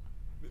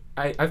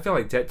 I felt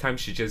like that time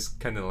she just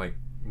kind of like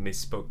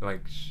misspoke.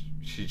 Like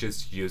she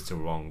just used the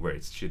wrong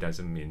words. She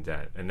doesn't mean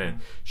that. And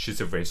then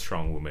she's a very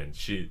strong woman.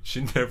 She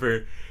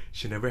never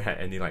had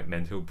any like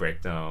mental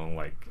breakdown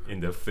like in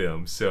the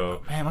film.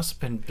 So man, it must have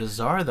been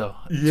bizarre though.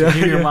 To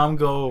hear your mom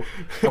go,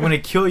 "I'm gonna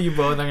kill you,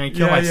 bro, and I'm gonna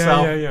kill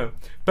myself." Yeah.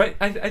 But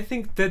I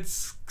think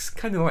that's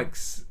kind of like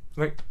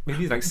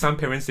maybe like some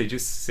parents, they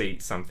just say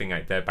something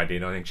like that, but they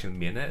don't actually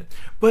mean it.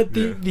 But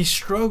the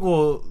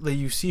struggle that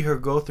you see her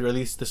go through, at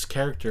least this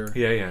character,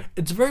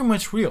 it's very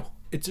much real.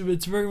 It's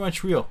very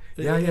much real.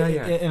 Yeah.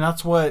 And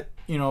that's what,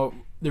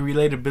 the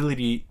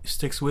relatability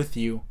sticks with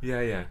you.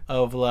 Yeah.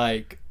 Of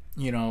like,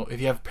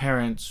 if you have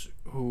parents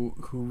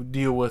who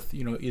deal with,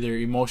 either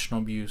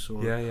emotional abuse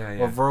or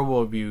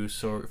verbal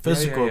abuse or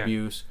physical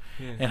abuse,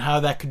 and how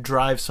that could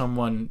drive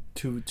someone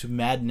to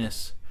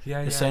madness,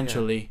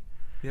 essentially.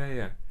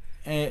 Yeah.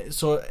 And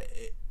so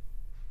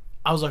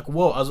I was like,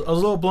 whoa, I was a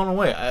little blown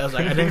away. I was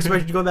like, I didn't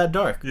expect you to go that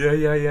dark.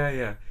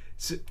 Yeah.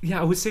 So,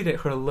 I would say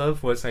that her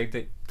love was like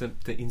the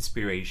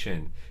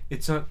inspiration.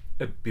 It's not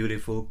a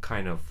beautiful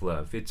kind of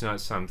love. It's not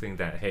something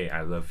that, hey,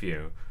 I love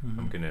you,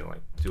 I'm gonna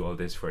like do all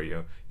this for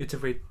you. It's a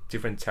very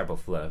different type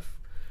of love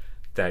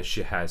that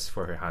she has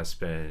for her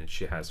husband,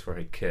 she has for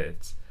her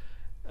kids.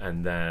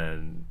 And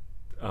then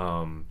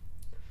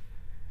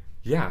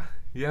yeah.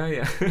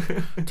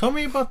 Tell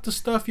me about the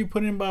stuff you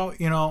put in about,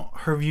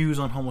 her views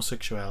on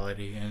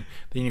homosexuality, and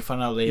then you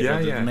find out later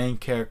that the main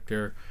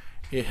character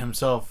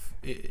himself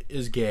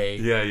is gay.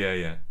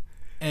 Yeah.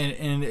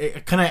 And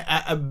it kind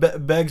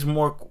of begs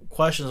more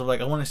questions of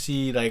like, I want to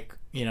see like,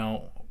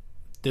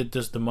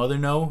 does the mother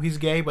know he's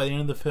gay by the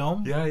end of the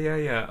film?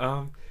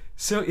 Yeah.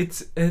 So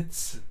it's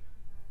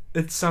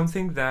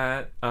something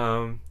that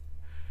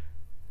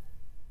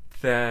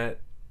that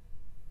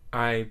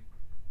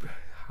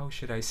how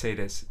should I say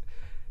this?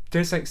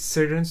 There's like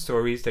certain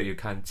stories that you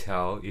can't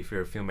tell if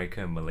you're a filmmaker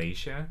in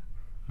Malaysia.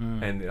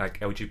 And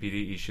like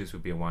LGBT issues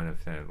would be one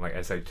of them. Like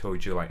as I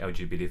told you, like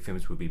LGBT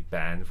films would be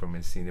banned from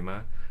a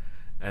cinema.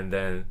 And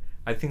then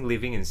I think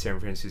living in San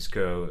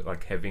Francisco,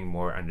 like having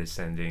more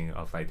understanding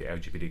of like the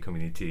LGBT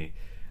community,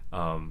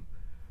 and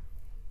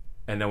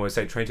I was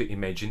like trying to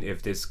imagine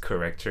if this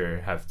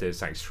character have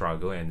this like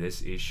struggle and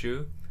this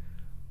issue,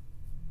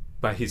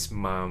 but his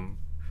mom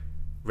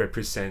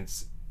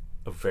represents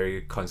a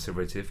very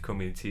conservative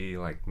community,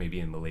 like maybe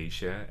in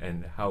Malaysia,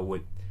 and how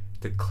would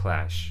the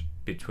clash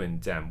between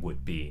them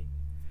would be.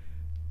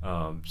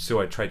 So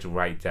I tried to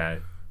write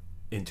that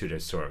into the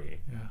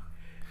story.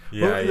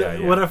 Yeah.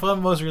 What I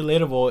found most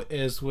relatable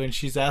is when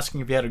she's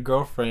asking if you had a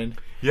girlfriend.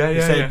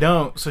 You say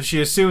don't, so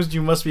she assumes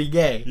you must be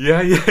gay. Yeah.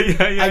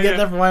 I get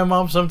that from my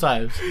mom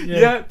sometimes.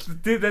 Yeah,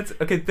 dude, that's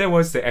okay. That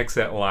was the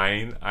exact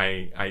line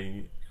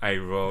I I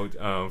wrote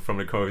from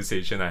the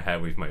conversation I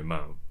had with my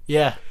mom.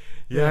 Yeah.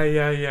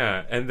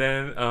 Yeah. And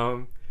then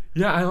I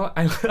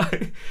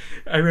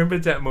remember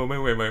that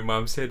moment when my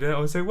mom said that. I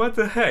was like, what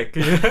the heck?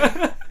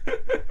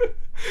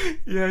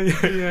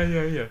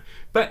 Yeah.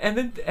 But and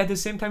then at the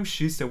same time,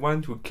 she's the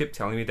one who kept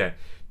telling me that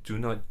do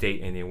not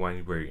date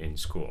anyone when you're in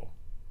school.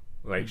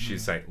 Like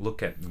she's like,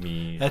 look at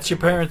me. That's your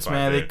parents,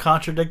 man. They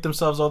contradict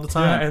themselves all the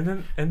time. Yeah,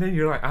 and then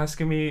you're like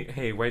asking me,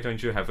 hey, why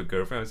don't you have a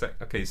girlfriend? I was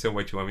like, okay, so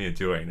what do you want me to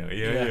do right now?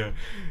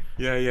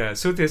 Yeah.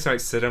 So there's like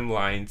certain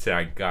lines that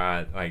I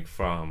got like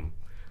from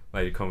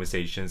like the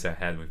conversations I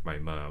had with my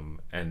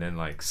mom, and then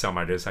like some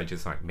others I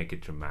just like make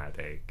it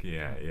dramatic.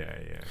 Yeah.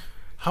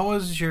 How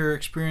was your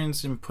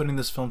experience in putting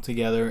this film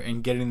together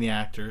and getting the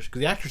actors?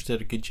 Because the actors did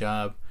a good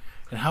job.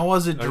 And how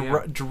was it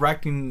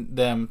directing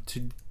them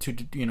to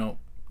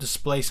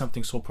display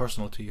something so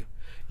personal to you?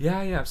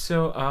 Yeah.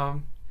 So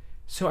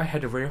I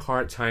had a very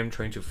hard time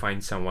trying to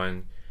find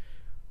someone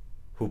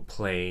who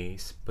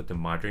plays but the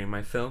mother in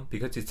my film,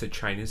 because it's a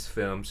Chinese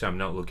film, so I'm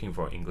not looking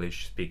for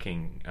English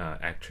speaking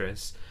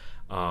actress.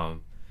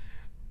 And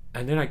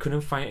then I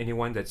couldn't find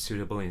anyone that's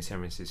suitable in San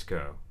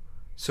Francisco.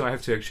 So I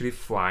have to actually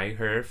fly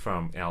her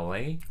from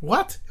LA.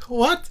 What?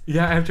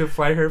 Yeah, I have to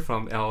fly her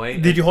from LA.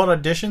 Did you hold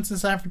auditions in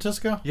San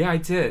Francisco? Yeah, I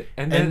did.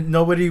 And then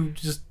nobody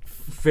just...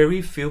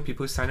 Very few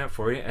people sign up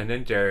for it, and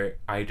then they're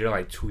either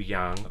like too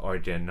young or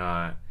they're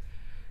not...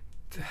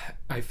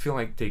 I feel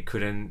like they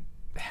couldn't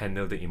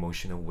handle the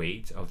emotional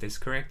weight of this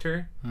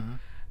character. Mm-hmm.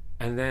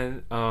 And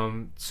then,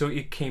 so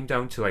it came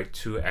down to like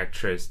two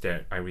actresses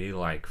that I really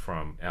like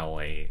from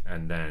LA,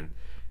 and then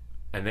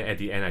at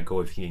the end I go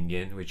with Yin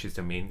Yin, which is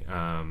the main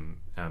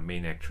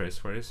actress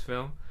for this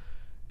film.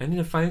 And then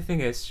the funny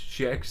thing is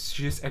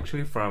she's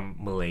actually from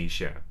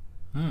Malaysia.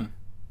 And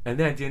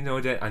then I didn't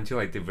know that until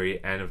like the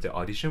very end of the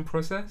audition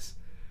process.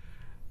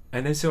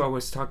 And then so I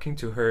was talking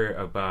to her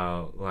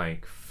about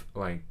like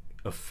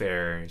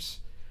affairs,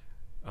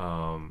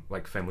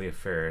 like family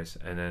affairs,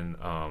 and then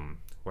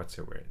what's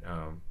the word?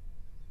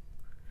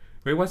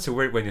 What's the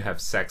word when you have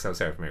sex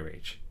outside of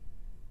marriage?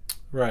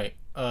 Right.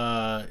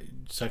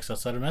 Sex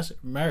outside of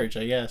marriage,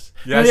 I guess.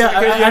 Yes,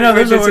 I know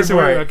there's a word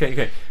for it.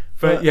 Okay.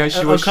 But yeah,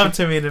 it'll come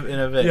to me in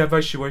a bit. Yeah,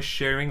 but she was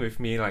sharing with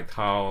me like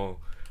how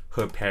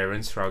her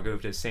parents struggle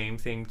with the same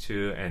thing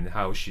too, and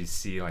how she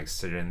see like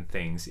certain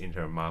things in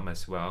her mom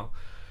as well.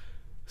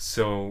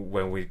 So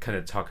when we kind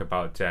of talk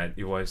about that,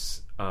 it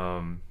was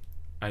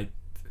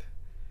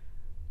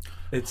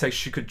it's like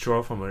she could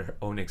draw from her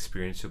own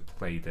experience to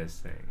play this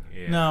thing.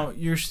 Yeah. Now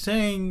you're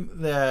saying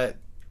that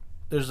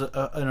there's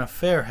an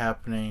affair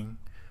happening,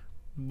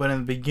 but in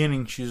the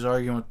beginning she's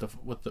arguing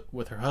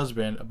with her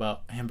husband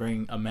about him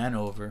bringing a man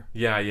over.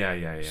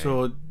 Yeah.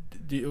 So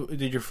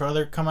did your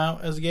father come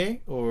out as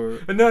gay, or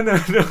no?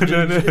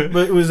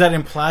 But was that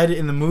implied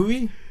in the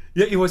movie?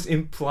 Yeah, it was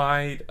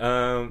implied.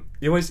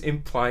 It was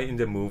implied in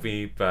the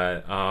movie,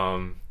 but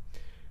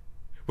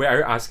wait, are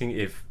you asking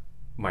if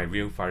my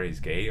real father is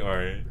gay,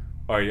 or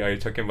are you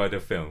talking about the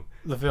film?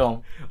 The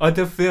film. Oh,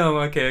 the film.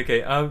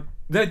 Okay.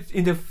 That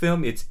in the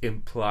film it's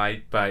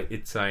implied, but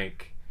it's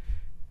like,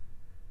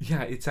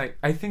 yeah, it's like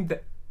I think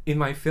that in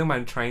my film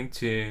I'm trying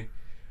to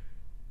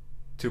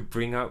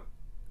bring up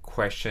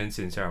questions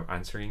instead of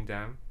answering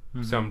them.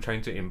 Mm-hmm. So I'm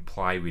trying to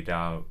imply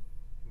without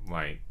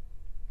like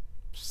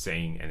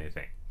saying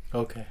anything.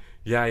 Okay.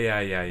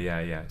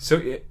 Yeah.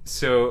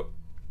 So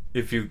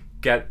if you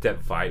get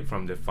that vibe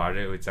from the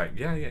father, it's like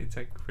it's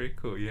like pretty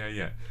cool.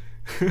 Yeah.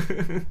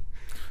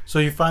 So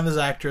you find this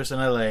actress in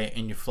LA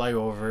and you fly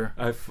over.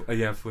 I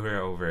flew her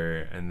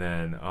over, and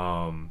then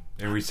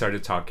and we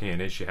started talking,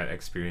 and then she had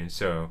experience,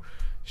 so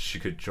she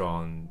could draw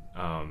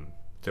on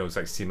those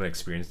like similar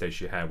experience that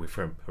she had with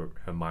her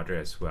mother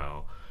as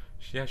well.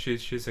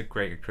 She's a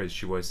great actress.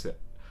 She was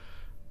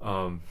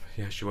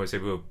she was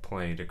able to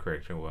play the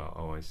character well.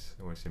 I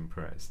was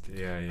impressed.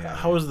 Yeah.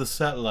 How was the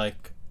set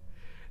like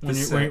when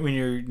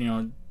you're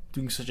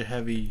doing such a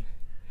heavy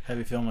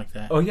film like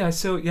that? Oh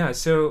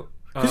so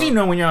because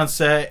when you're on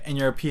set and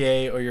you're a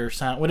PA or you're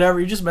sound whatever,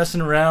 you're just messing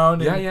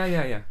around.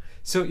 Yeah.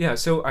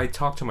 So I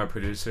talked to my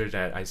producer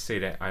that I say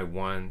that I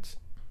want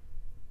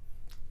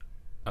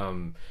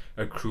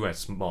a crew as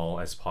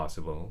small as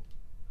possible.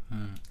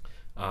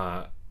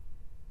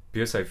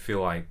 Because I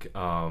feel like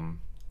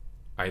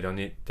I don't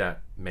need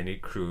that many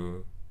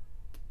crew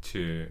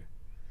to.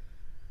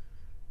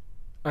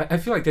 I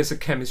feel like there's a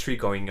chemistry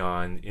going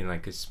on in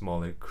like a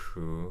smaller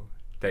crew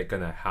that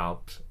gonna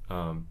help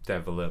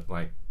develop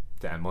like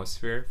the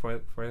atmosphere for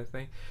the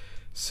thing.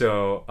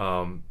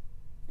 So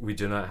we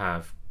do not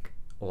have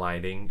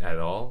lighting at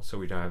all. So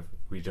we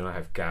do not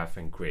have gaff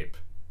and grip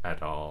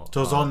at all.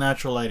 So it's all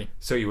natural lighting.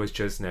 So it was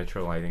just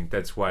natural lighting.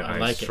 That's what I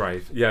like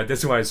strive. Yeah,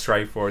 that's what I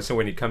strive for. So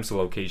when it comes to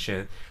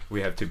location,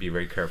 we have to be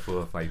very careful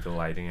of like the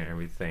lighting and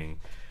everything.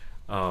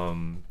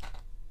 And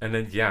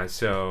then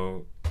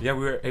so we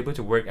were able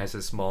to work as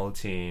a small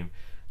team,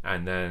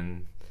 and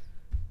then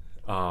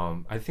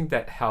I think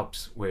that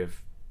helps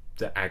with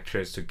the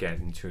actors to get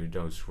into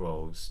those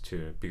roles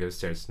too,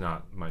 because there's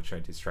not much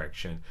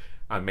distraction.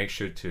 I make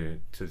sure to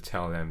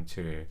tell them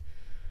to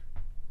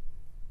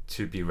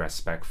to be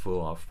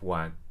respectful of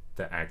what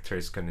the actor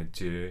is gonna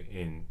do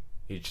in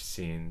each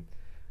scene,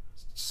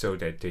 so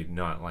that they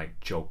not like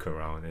joke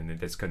around and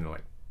that's gonna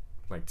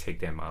like take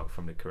them out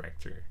from the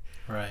character.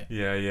 Right.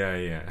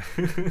 Yeah.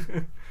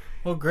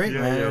 Well, great, Yeah,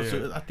 man. yeah, So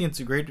yeah. I think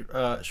it's a great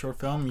short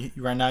film.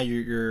 Right now,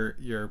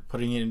 you're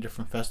putting it in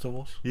different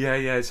festivals.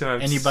 Yeah. So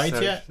Any bites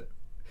yet?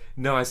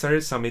 No, I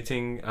started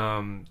submitting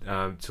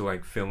to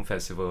like film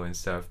festival and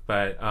stuff,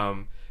 but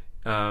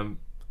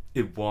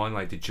it won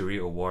like the jury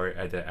award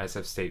at the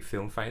SF State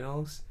Film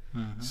Finals.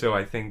 Mhm. So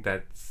I think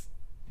that's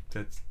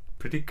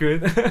pretty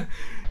good.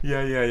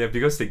 yeah.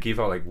 Because they give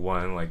out like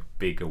one like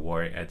big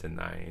award at the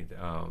night.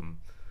 And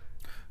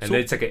So-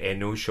 then it's like an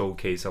annual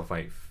showcase of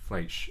like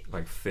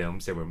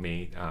films that were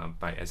made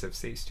by SF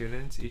State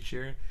students each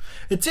year.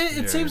 It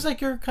Yeah. seems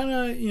like you're kind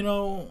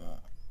of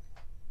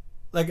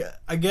like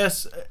I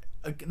guess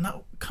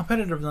not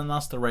competitive.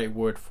 That's the right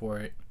word for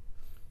it.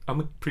 I'm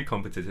a pretty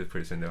competitive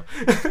person though.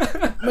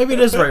 Maybe it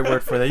is the right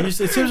word for that. It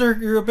seems like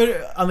you're a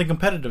bit on the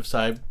competitive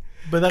side,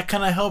 but that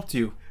kind of helped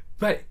you.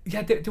 But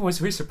yeah, that was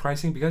very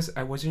surprising because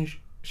I wasn't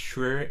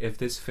sure if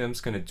this film's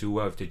gonna do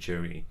well with the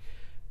jury,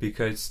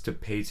 because the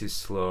pace is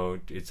slow.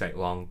 It's like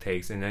long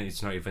takes, and then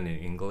it's not even in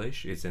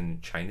English; it's in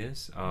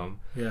Chinese.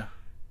 Yeah.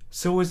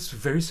 So I was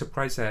very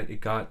surprised that it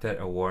got that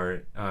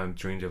award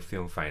during the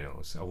film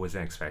finals. I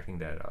wasn't expecting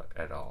that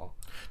at all.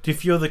 Do you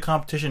feel the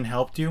competition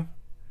helps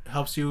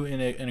you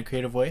in a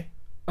creative way?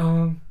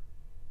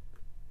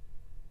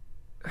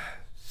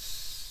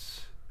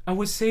 I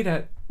would say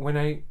that when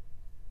I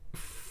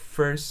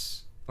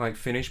first like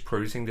finished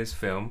producing this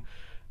film,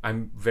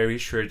 I'm very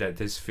sure that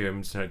this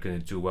film's not going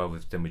to do well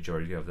with the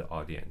majority of the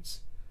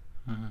audience,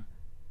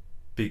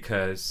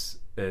 because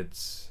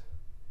it's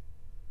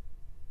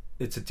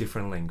a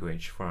different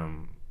language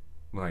from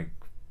like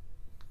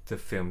the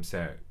films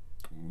that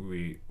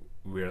we're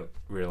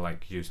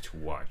like used to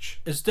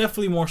watch. It's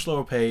definitely more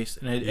slower paced,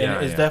 and it's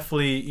Yeah.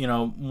 definitely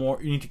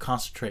more. You need to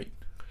concentrate.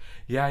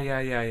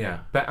 Yeah.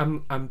 But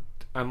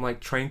I'm like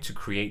trying to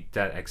create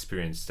that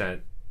experience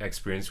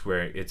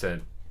where it's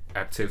an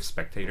active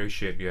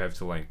spectatorship. You have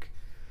to like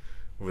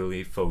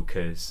really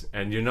focus,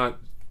 and you're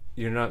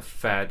not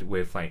fed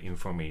with like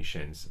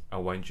informations. I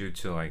want you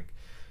to like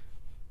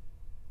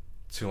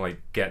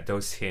get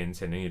those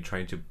hints, and then you're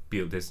trying to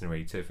build this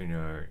narrative in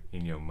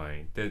your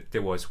mind.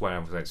 That was what I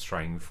was like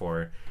striving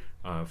for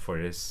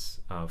this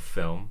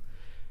film.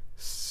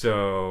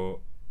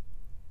 So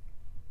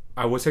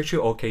I was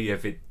actually okay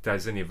if it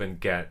doesn't even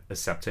get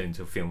accepted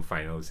into film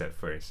finals at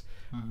first.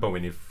 But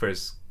when it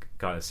first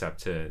got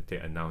accepted, they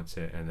announced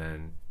it, and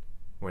then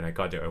when I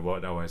got the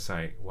award, I was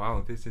like,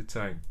 wow, this is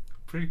like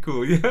pretty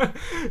cool. Yeah.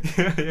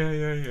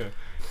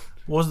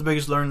 What was the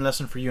biggest learning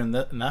lesson for you in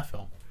that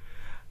film?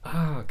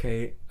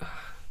 Okay.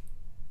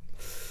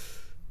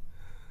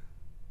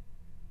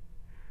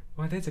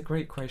 Well, that's a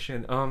great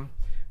question.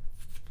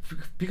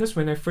 Because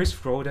when I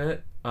first wrote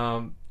it,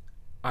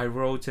 I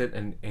wrote it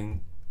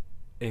in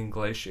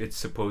English. It's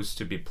supposed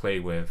to be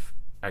played with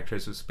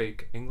actors who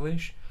speak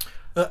English.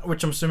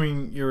 Which I'm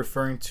assuming you're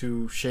referring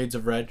to Shades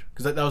of Red,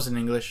 because that was in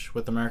English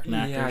with American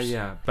actors.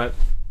 Yeah. But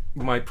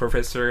my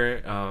professor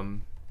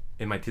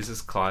in my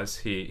thesis class,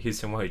 he's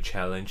someone who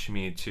challenged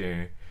me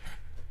to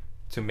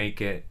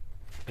make it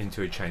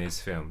into a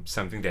Chinese film,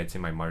 something that's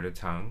in my mother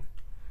tongue.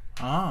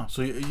 Ah,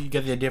 so you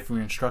get the idea from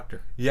your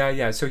instructor.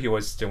 Yeah. So he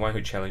was the one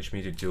who challenged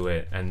me to do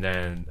it, and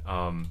then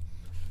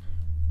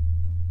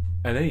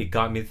it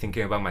got me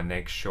thinking about my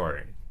next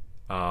short.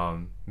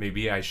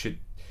 Maybe I should.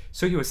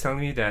 So he was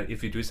telling me that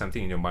if you do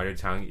something in your mother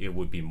tongue, it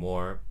would be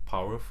more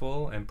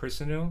powerful and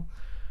personal.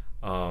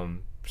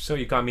 So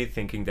it got me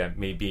thinking that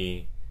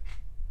maybe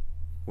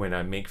when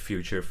I make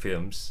future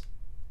films,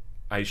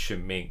 I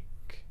should make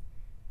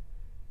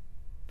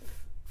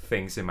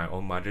things in my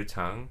own mother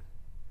tongue,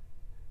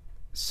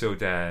 so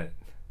that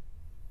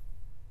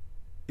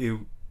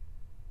it'll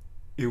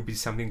be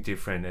something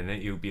different, and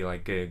then it'll be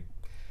like a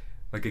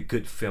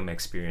good film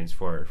experience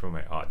for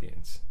my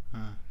audience.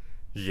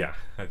 Yeah,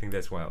 I think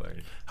that's what I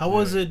learned. How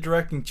was it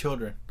directing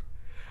children?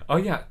 Oh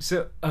yeah,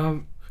 so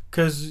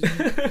Because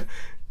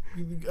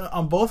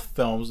on both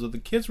films, the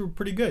kids were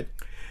pretty good.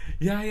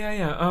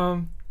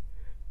 Yeah.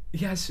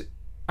 Yes,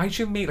 I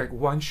actually made like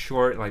one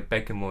short like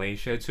back in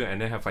Malaysia too,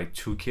 and then have like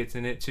 2 kids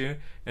in it too.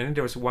 And then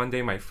there was one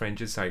day my friend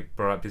just like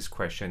brought up this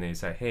question, and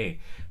it's like, hey,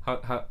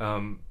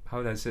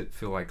 how does it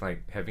feel like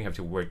have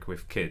to work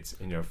with kids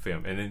in your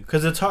film? And then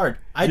Because it's hard.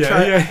 I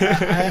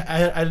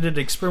did an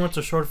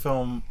experimental short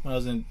film when I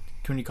was in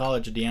community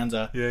college at De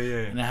Anza,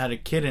 and I had a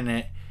kid in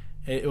it.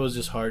 It was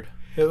just hard.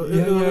 I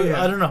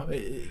don't know.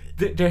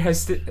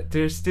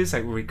 There's this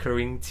like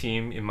recurring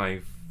theme in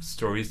my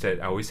stories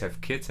that I always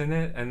have kids in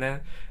it, and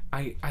then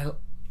I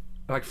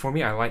like, for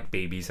me, I like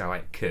babies, I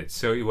like kids,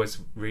 so it was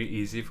really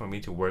easy for me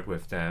to work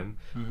with them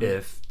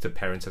if the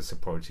parents are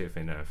supportive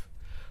enough.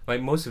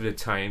 Like most of the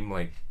time,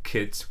 like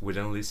kids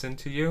wouldn't listen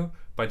to you,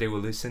 but they will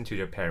listen to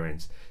their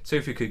parents. So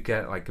if you could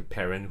get like a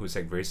parent who's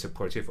like very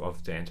supportive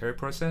of the entire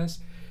process,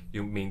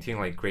 you maintain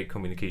like great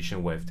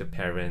communication with the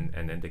parent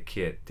and then the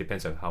kid,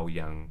 depends on how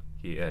young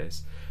he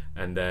is.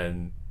 and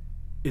then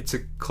it's a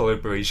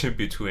collaboration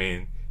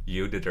between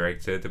you, the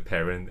director, the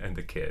parent, and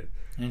the kid.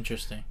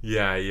 Interesting.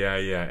 Yeah,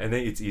 and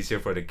then it's easier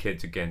for the kid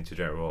to get into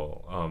that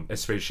role,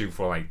 especially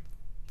for like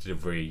the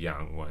very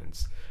young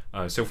ones.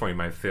 So for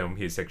my film,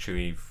 he's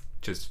actually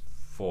just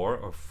 4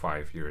 or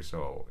 5 years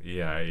old.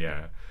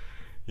 Yeah.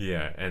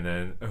 And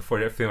then for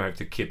that film, I have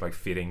to keep like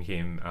feeding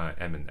him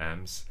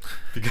M&Ms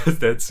because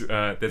that's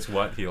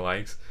what he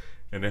likes,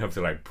 and I have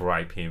to like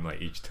bribe him like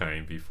each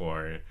time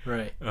before.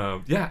 Right.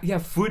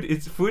 Food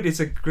is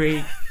a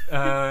great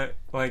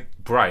like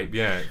bribe.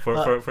 Yeah,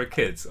 for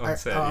kids on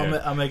set.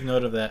 I'll make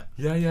note of that.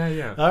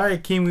 Yeah. All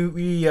right, Keem,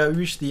 we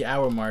reached the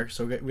hour mark,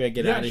 so we gotta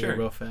get out of here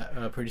real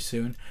pretty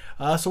soon.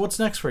 So what's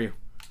next for you?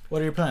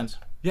 What are your plans?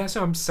 Yeah,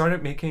 so I'm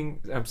started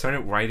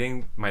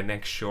writing my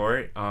next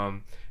short.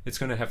 It's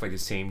gonna have like the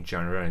same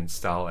genre and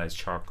style as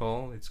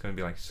Charcoal. It's gonna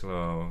be like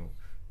slow,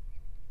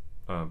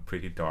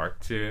 pretty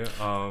dark too.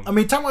 I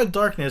mean, talking about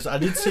darkness, I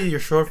did see your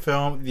short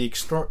film, The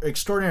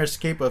Extraordinary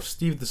Escape of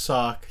Steve the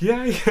Sock.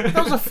 Yeah.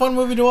 That was a fun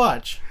movie to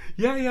watch.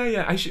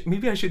 Yeah. I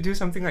should do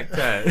something like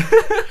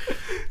that.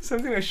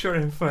 Something like short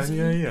and fun.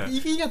 Yeah.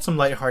 You got some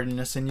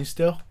lightheartedness in you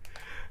still.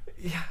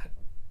 Yeah.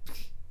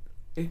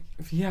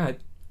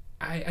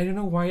 I don't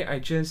know why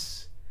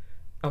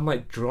I'm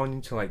like drawn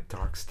into like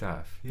dark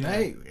stuff.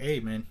 Yeah. Hey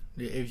man,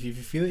 if you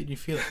feel it, you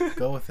feel it.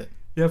 Go with it.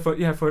 For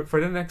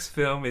the next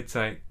film, it's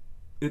like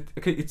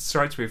it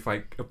starts with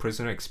like a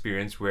personal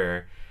experience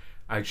where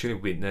I actually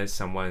witnessed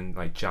someone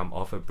like jump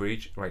off a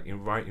bridge right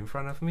in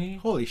front of me.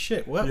 Holy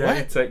shit! What? Yeah, what?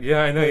 it's like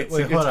I know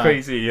it's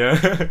crazy.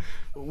 Yeah.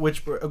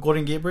 Which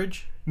Golden Gate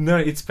Bridge? No,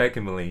 it's back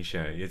in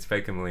Malaysia.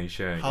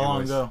 How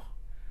long ago?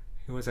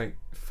 It was like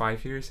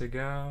 5 years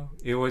ago.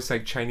 It was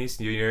like Chinese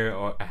New Year,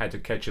 or I had to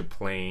catch a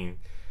plane.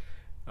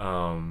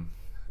 I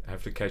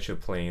have to catch a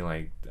plane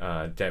like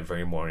that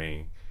very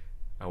morning.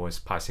 I was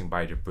passing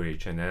by the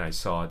bridge, and then I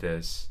saw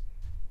this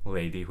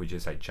lady who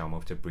just like jumped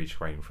off the bridge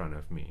right in front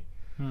of me.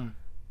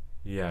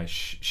 Yeah,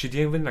 she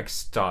didn't even like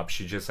stop.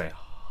 She just like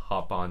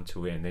hop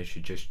onto it, and then she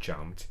just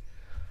jumped.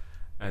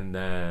 And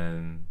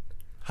then,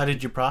 how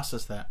did you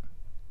process that?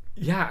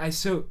 Yeah, I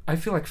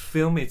feel like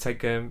film. It's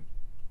like a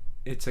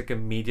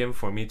medium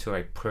for me to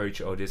like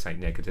purge all these like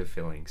negative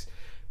feelings.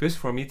 Because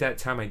for me that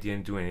time I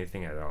didn't do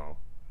anything at all.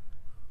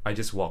 I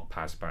just walked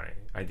past by.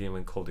 I didn't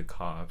even call the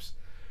cops.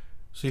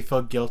 So you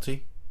felt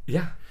guilty?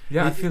 Yeah,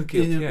 I feel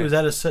guilty. Was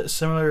that a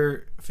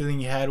similar feeling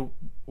you had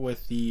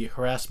with the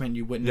harassment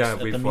you witnessed at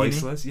the meeting? Yeah, with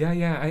Voiceless.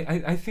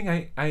 Yeah. I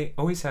think I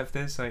always have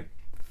this like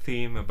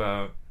theme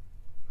about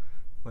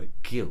like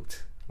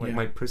guilt, like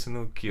my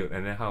personal guilt,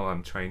 and then how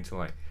I'm trying to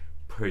like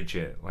purge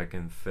it, like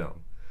in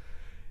film.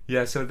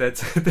 Yeah, so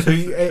that's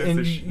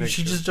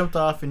she just jumped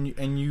off,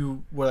 and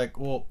you were like,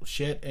 well,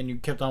 shit, and you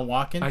kept on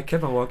walking. I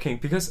kept on walking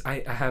because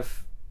I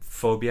have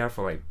phobia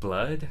for like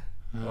blood.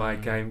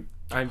 Like I'm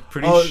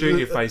pretty sure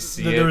if I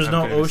see there was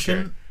no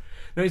ocean.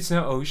 No, it's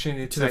not ocean.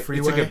 It's like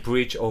it's like a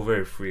bridge over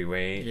a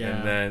freeway,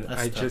 and then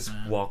I just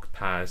walked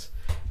past.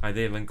 I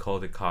didn't even call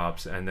the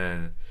cops, and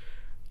then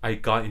I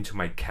got into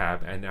my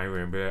cab, and I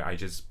remember I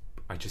just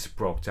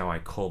broke down. I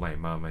called my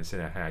mom. I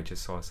said, "Hey, I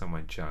just saw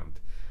someone jumped."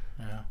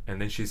 Yeah. And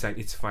then she's like,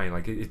 "It's fine.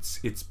 Like it's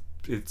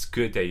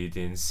good that you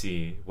didn't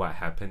see what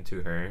happened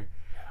to her,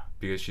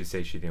 because she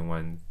said she didn't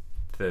want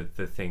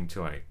the thing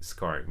to like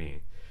scar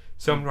me."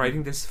 So I'm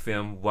writing this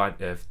film.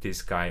 What if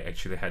this guy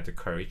actually had the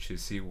courage to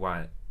see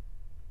what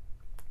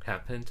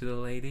happened to the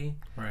lady,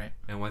 right?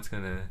 And what's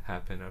gonna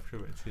happen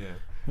afterwards? Yeah.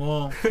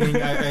 Well,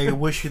 I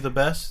wish you the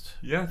best.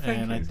 Yeah, thank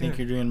you. And I think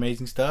you're doing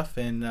amazing stuff.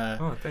 And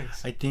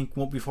thanks. I think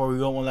before we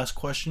go, one last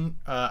question.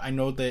 I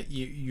know that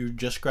you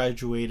just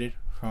graduated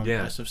from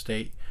SF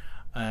State,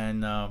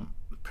 and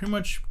pretty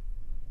much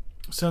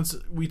since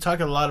we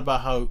talked a lot about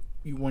how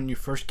when you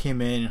first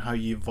came in and how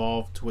you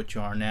evolved to what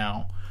you are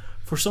now.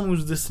 For someone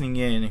who's listening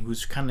in and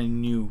who's kind of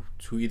new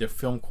to either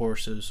film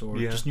courses or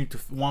just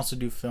wants to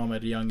do film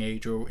at a young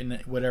age or in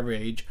whatever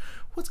age,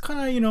 what's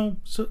kind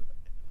of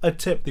a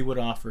tip they would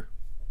offer?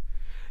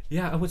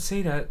 Yeah, I would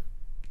say that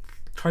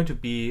try to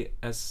be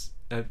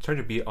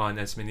on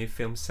as many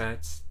film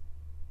sets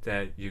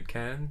that you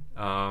can,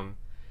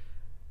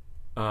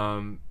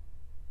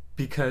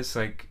 because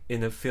like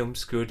in a film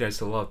school,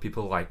 there's a lot of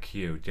people like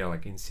you. They're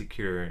like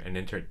insecure, and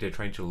then they're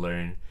trying to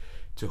learn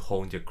to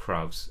hone their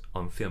crafts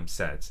on film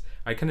sets.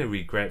 I kind of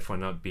regret for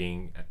not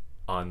being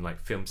on like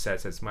film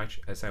sets as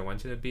much as I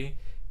wanted to be,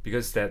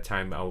 because that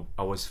time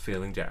I was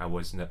feeling that I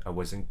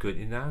wasn't good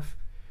enough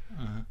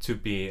to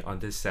be on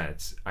the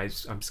sets.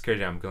 I'm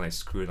scared that I'm gonna like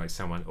screw like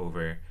someone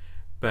over.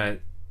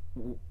 But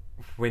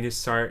when you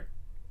start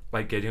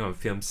like getting on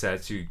film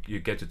sets, you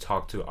get to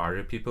talk to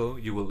other people.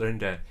 You will learn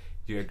that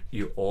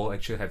you all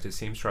actually have the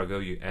same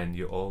struggle.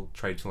 You all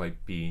try to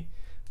like be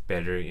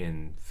better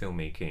in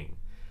filmmaking.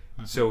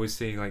 So we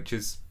say like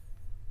just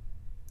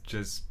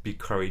be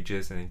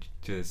courageous and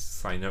just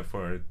sign up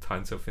for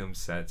tons of film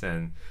sets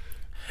and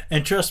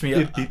trust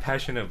me, be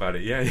passionate about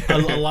it. Yeah.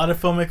 A lot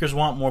of filmmakers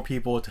want more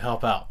people to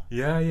help out.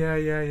 Yeah.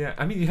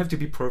 I mean, you have to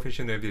be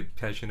professional and be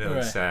passionate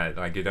on set.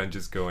 Like you don't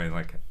just go and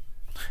like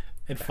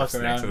And fuck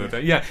snacks all the around.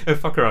 time. Yeah, and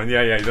fuck around.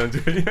 Yeah, don't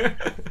do it.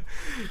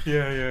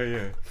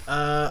 Yeah.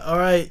 All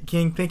right,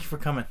 King. Thank you for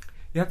coming.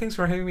 Yeah, thanks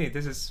for having me.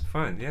 This is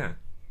fun. Yeah.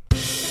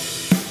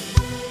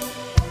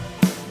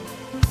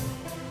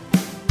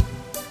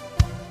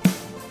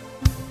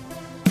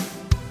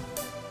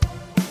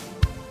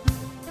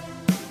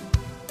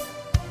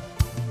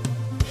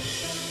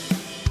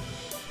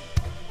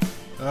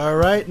 All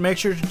right, make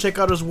sure to check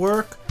out his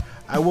work.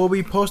 I will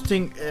be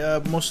posting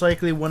most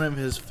likely one of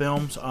his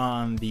films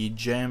on the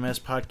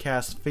JMS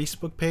Podcast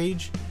Facebook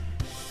page.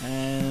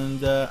 And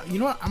you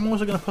know what? I'm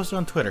also going to post it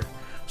on Twitter.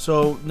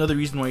 So another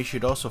reason why you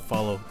should also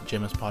follow the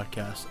JMS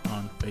Podcast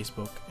on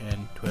Facebook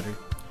and Twitter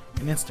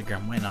and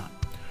Instagram. Why not?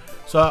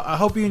 So I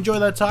hope you enjoy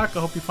that talk.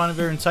 I hope you find it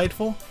very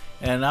insightful.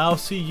 And I'll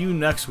see you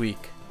next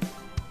week.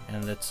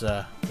 And let's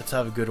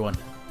have a good one.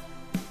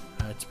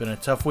 It's been a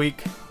tough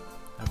week.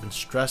 I've been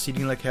stress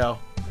eating like hell.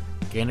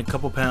 Gained a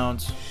couple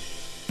pounds.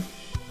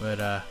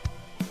 But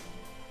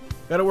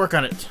gotta work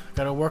on it.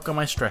 Gotta work on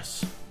my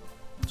stress.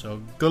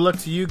 So good luck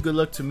to you, good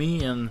luck to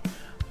me, and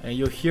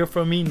you'll hear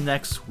from me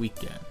next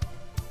weekend.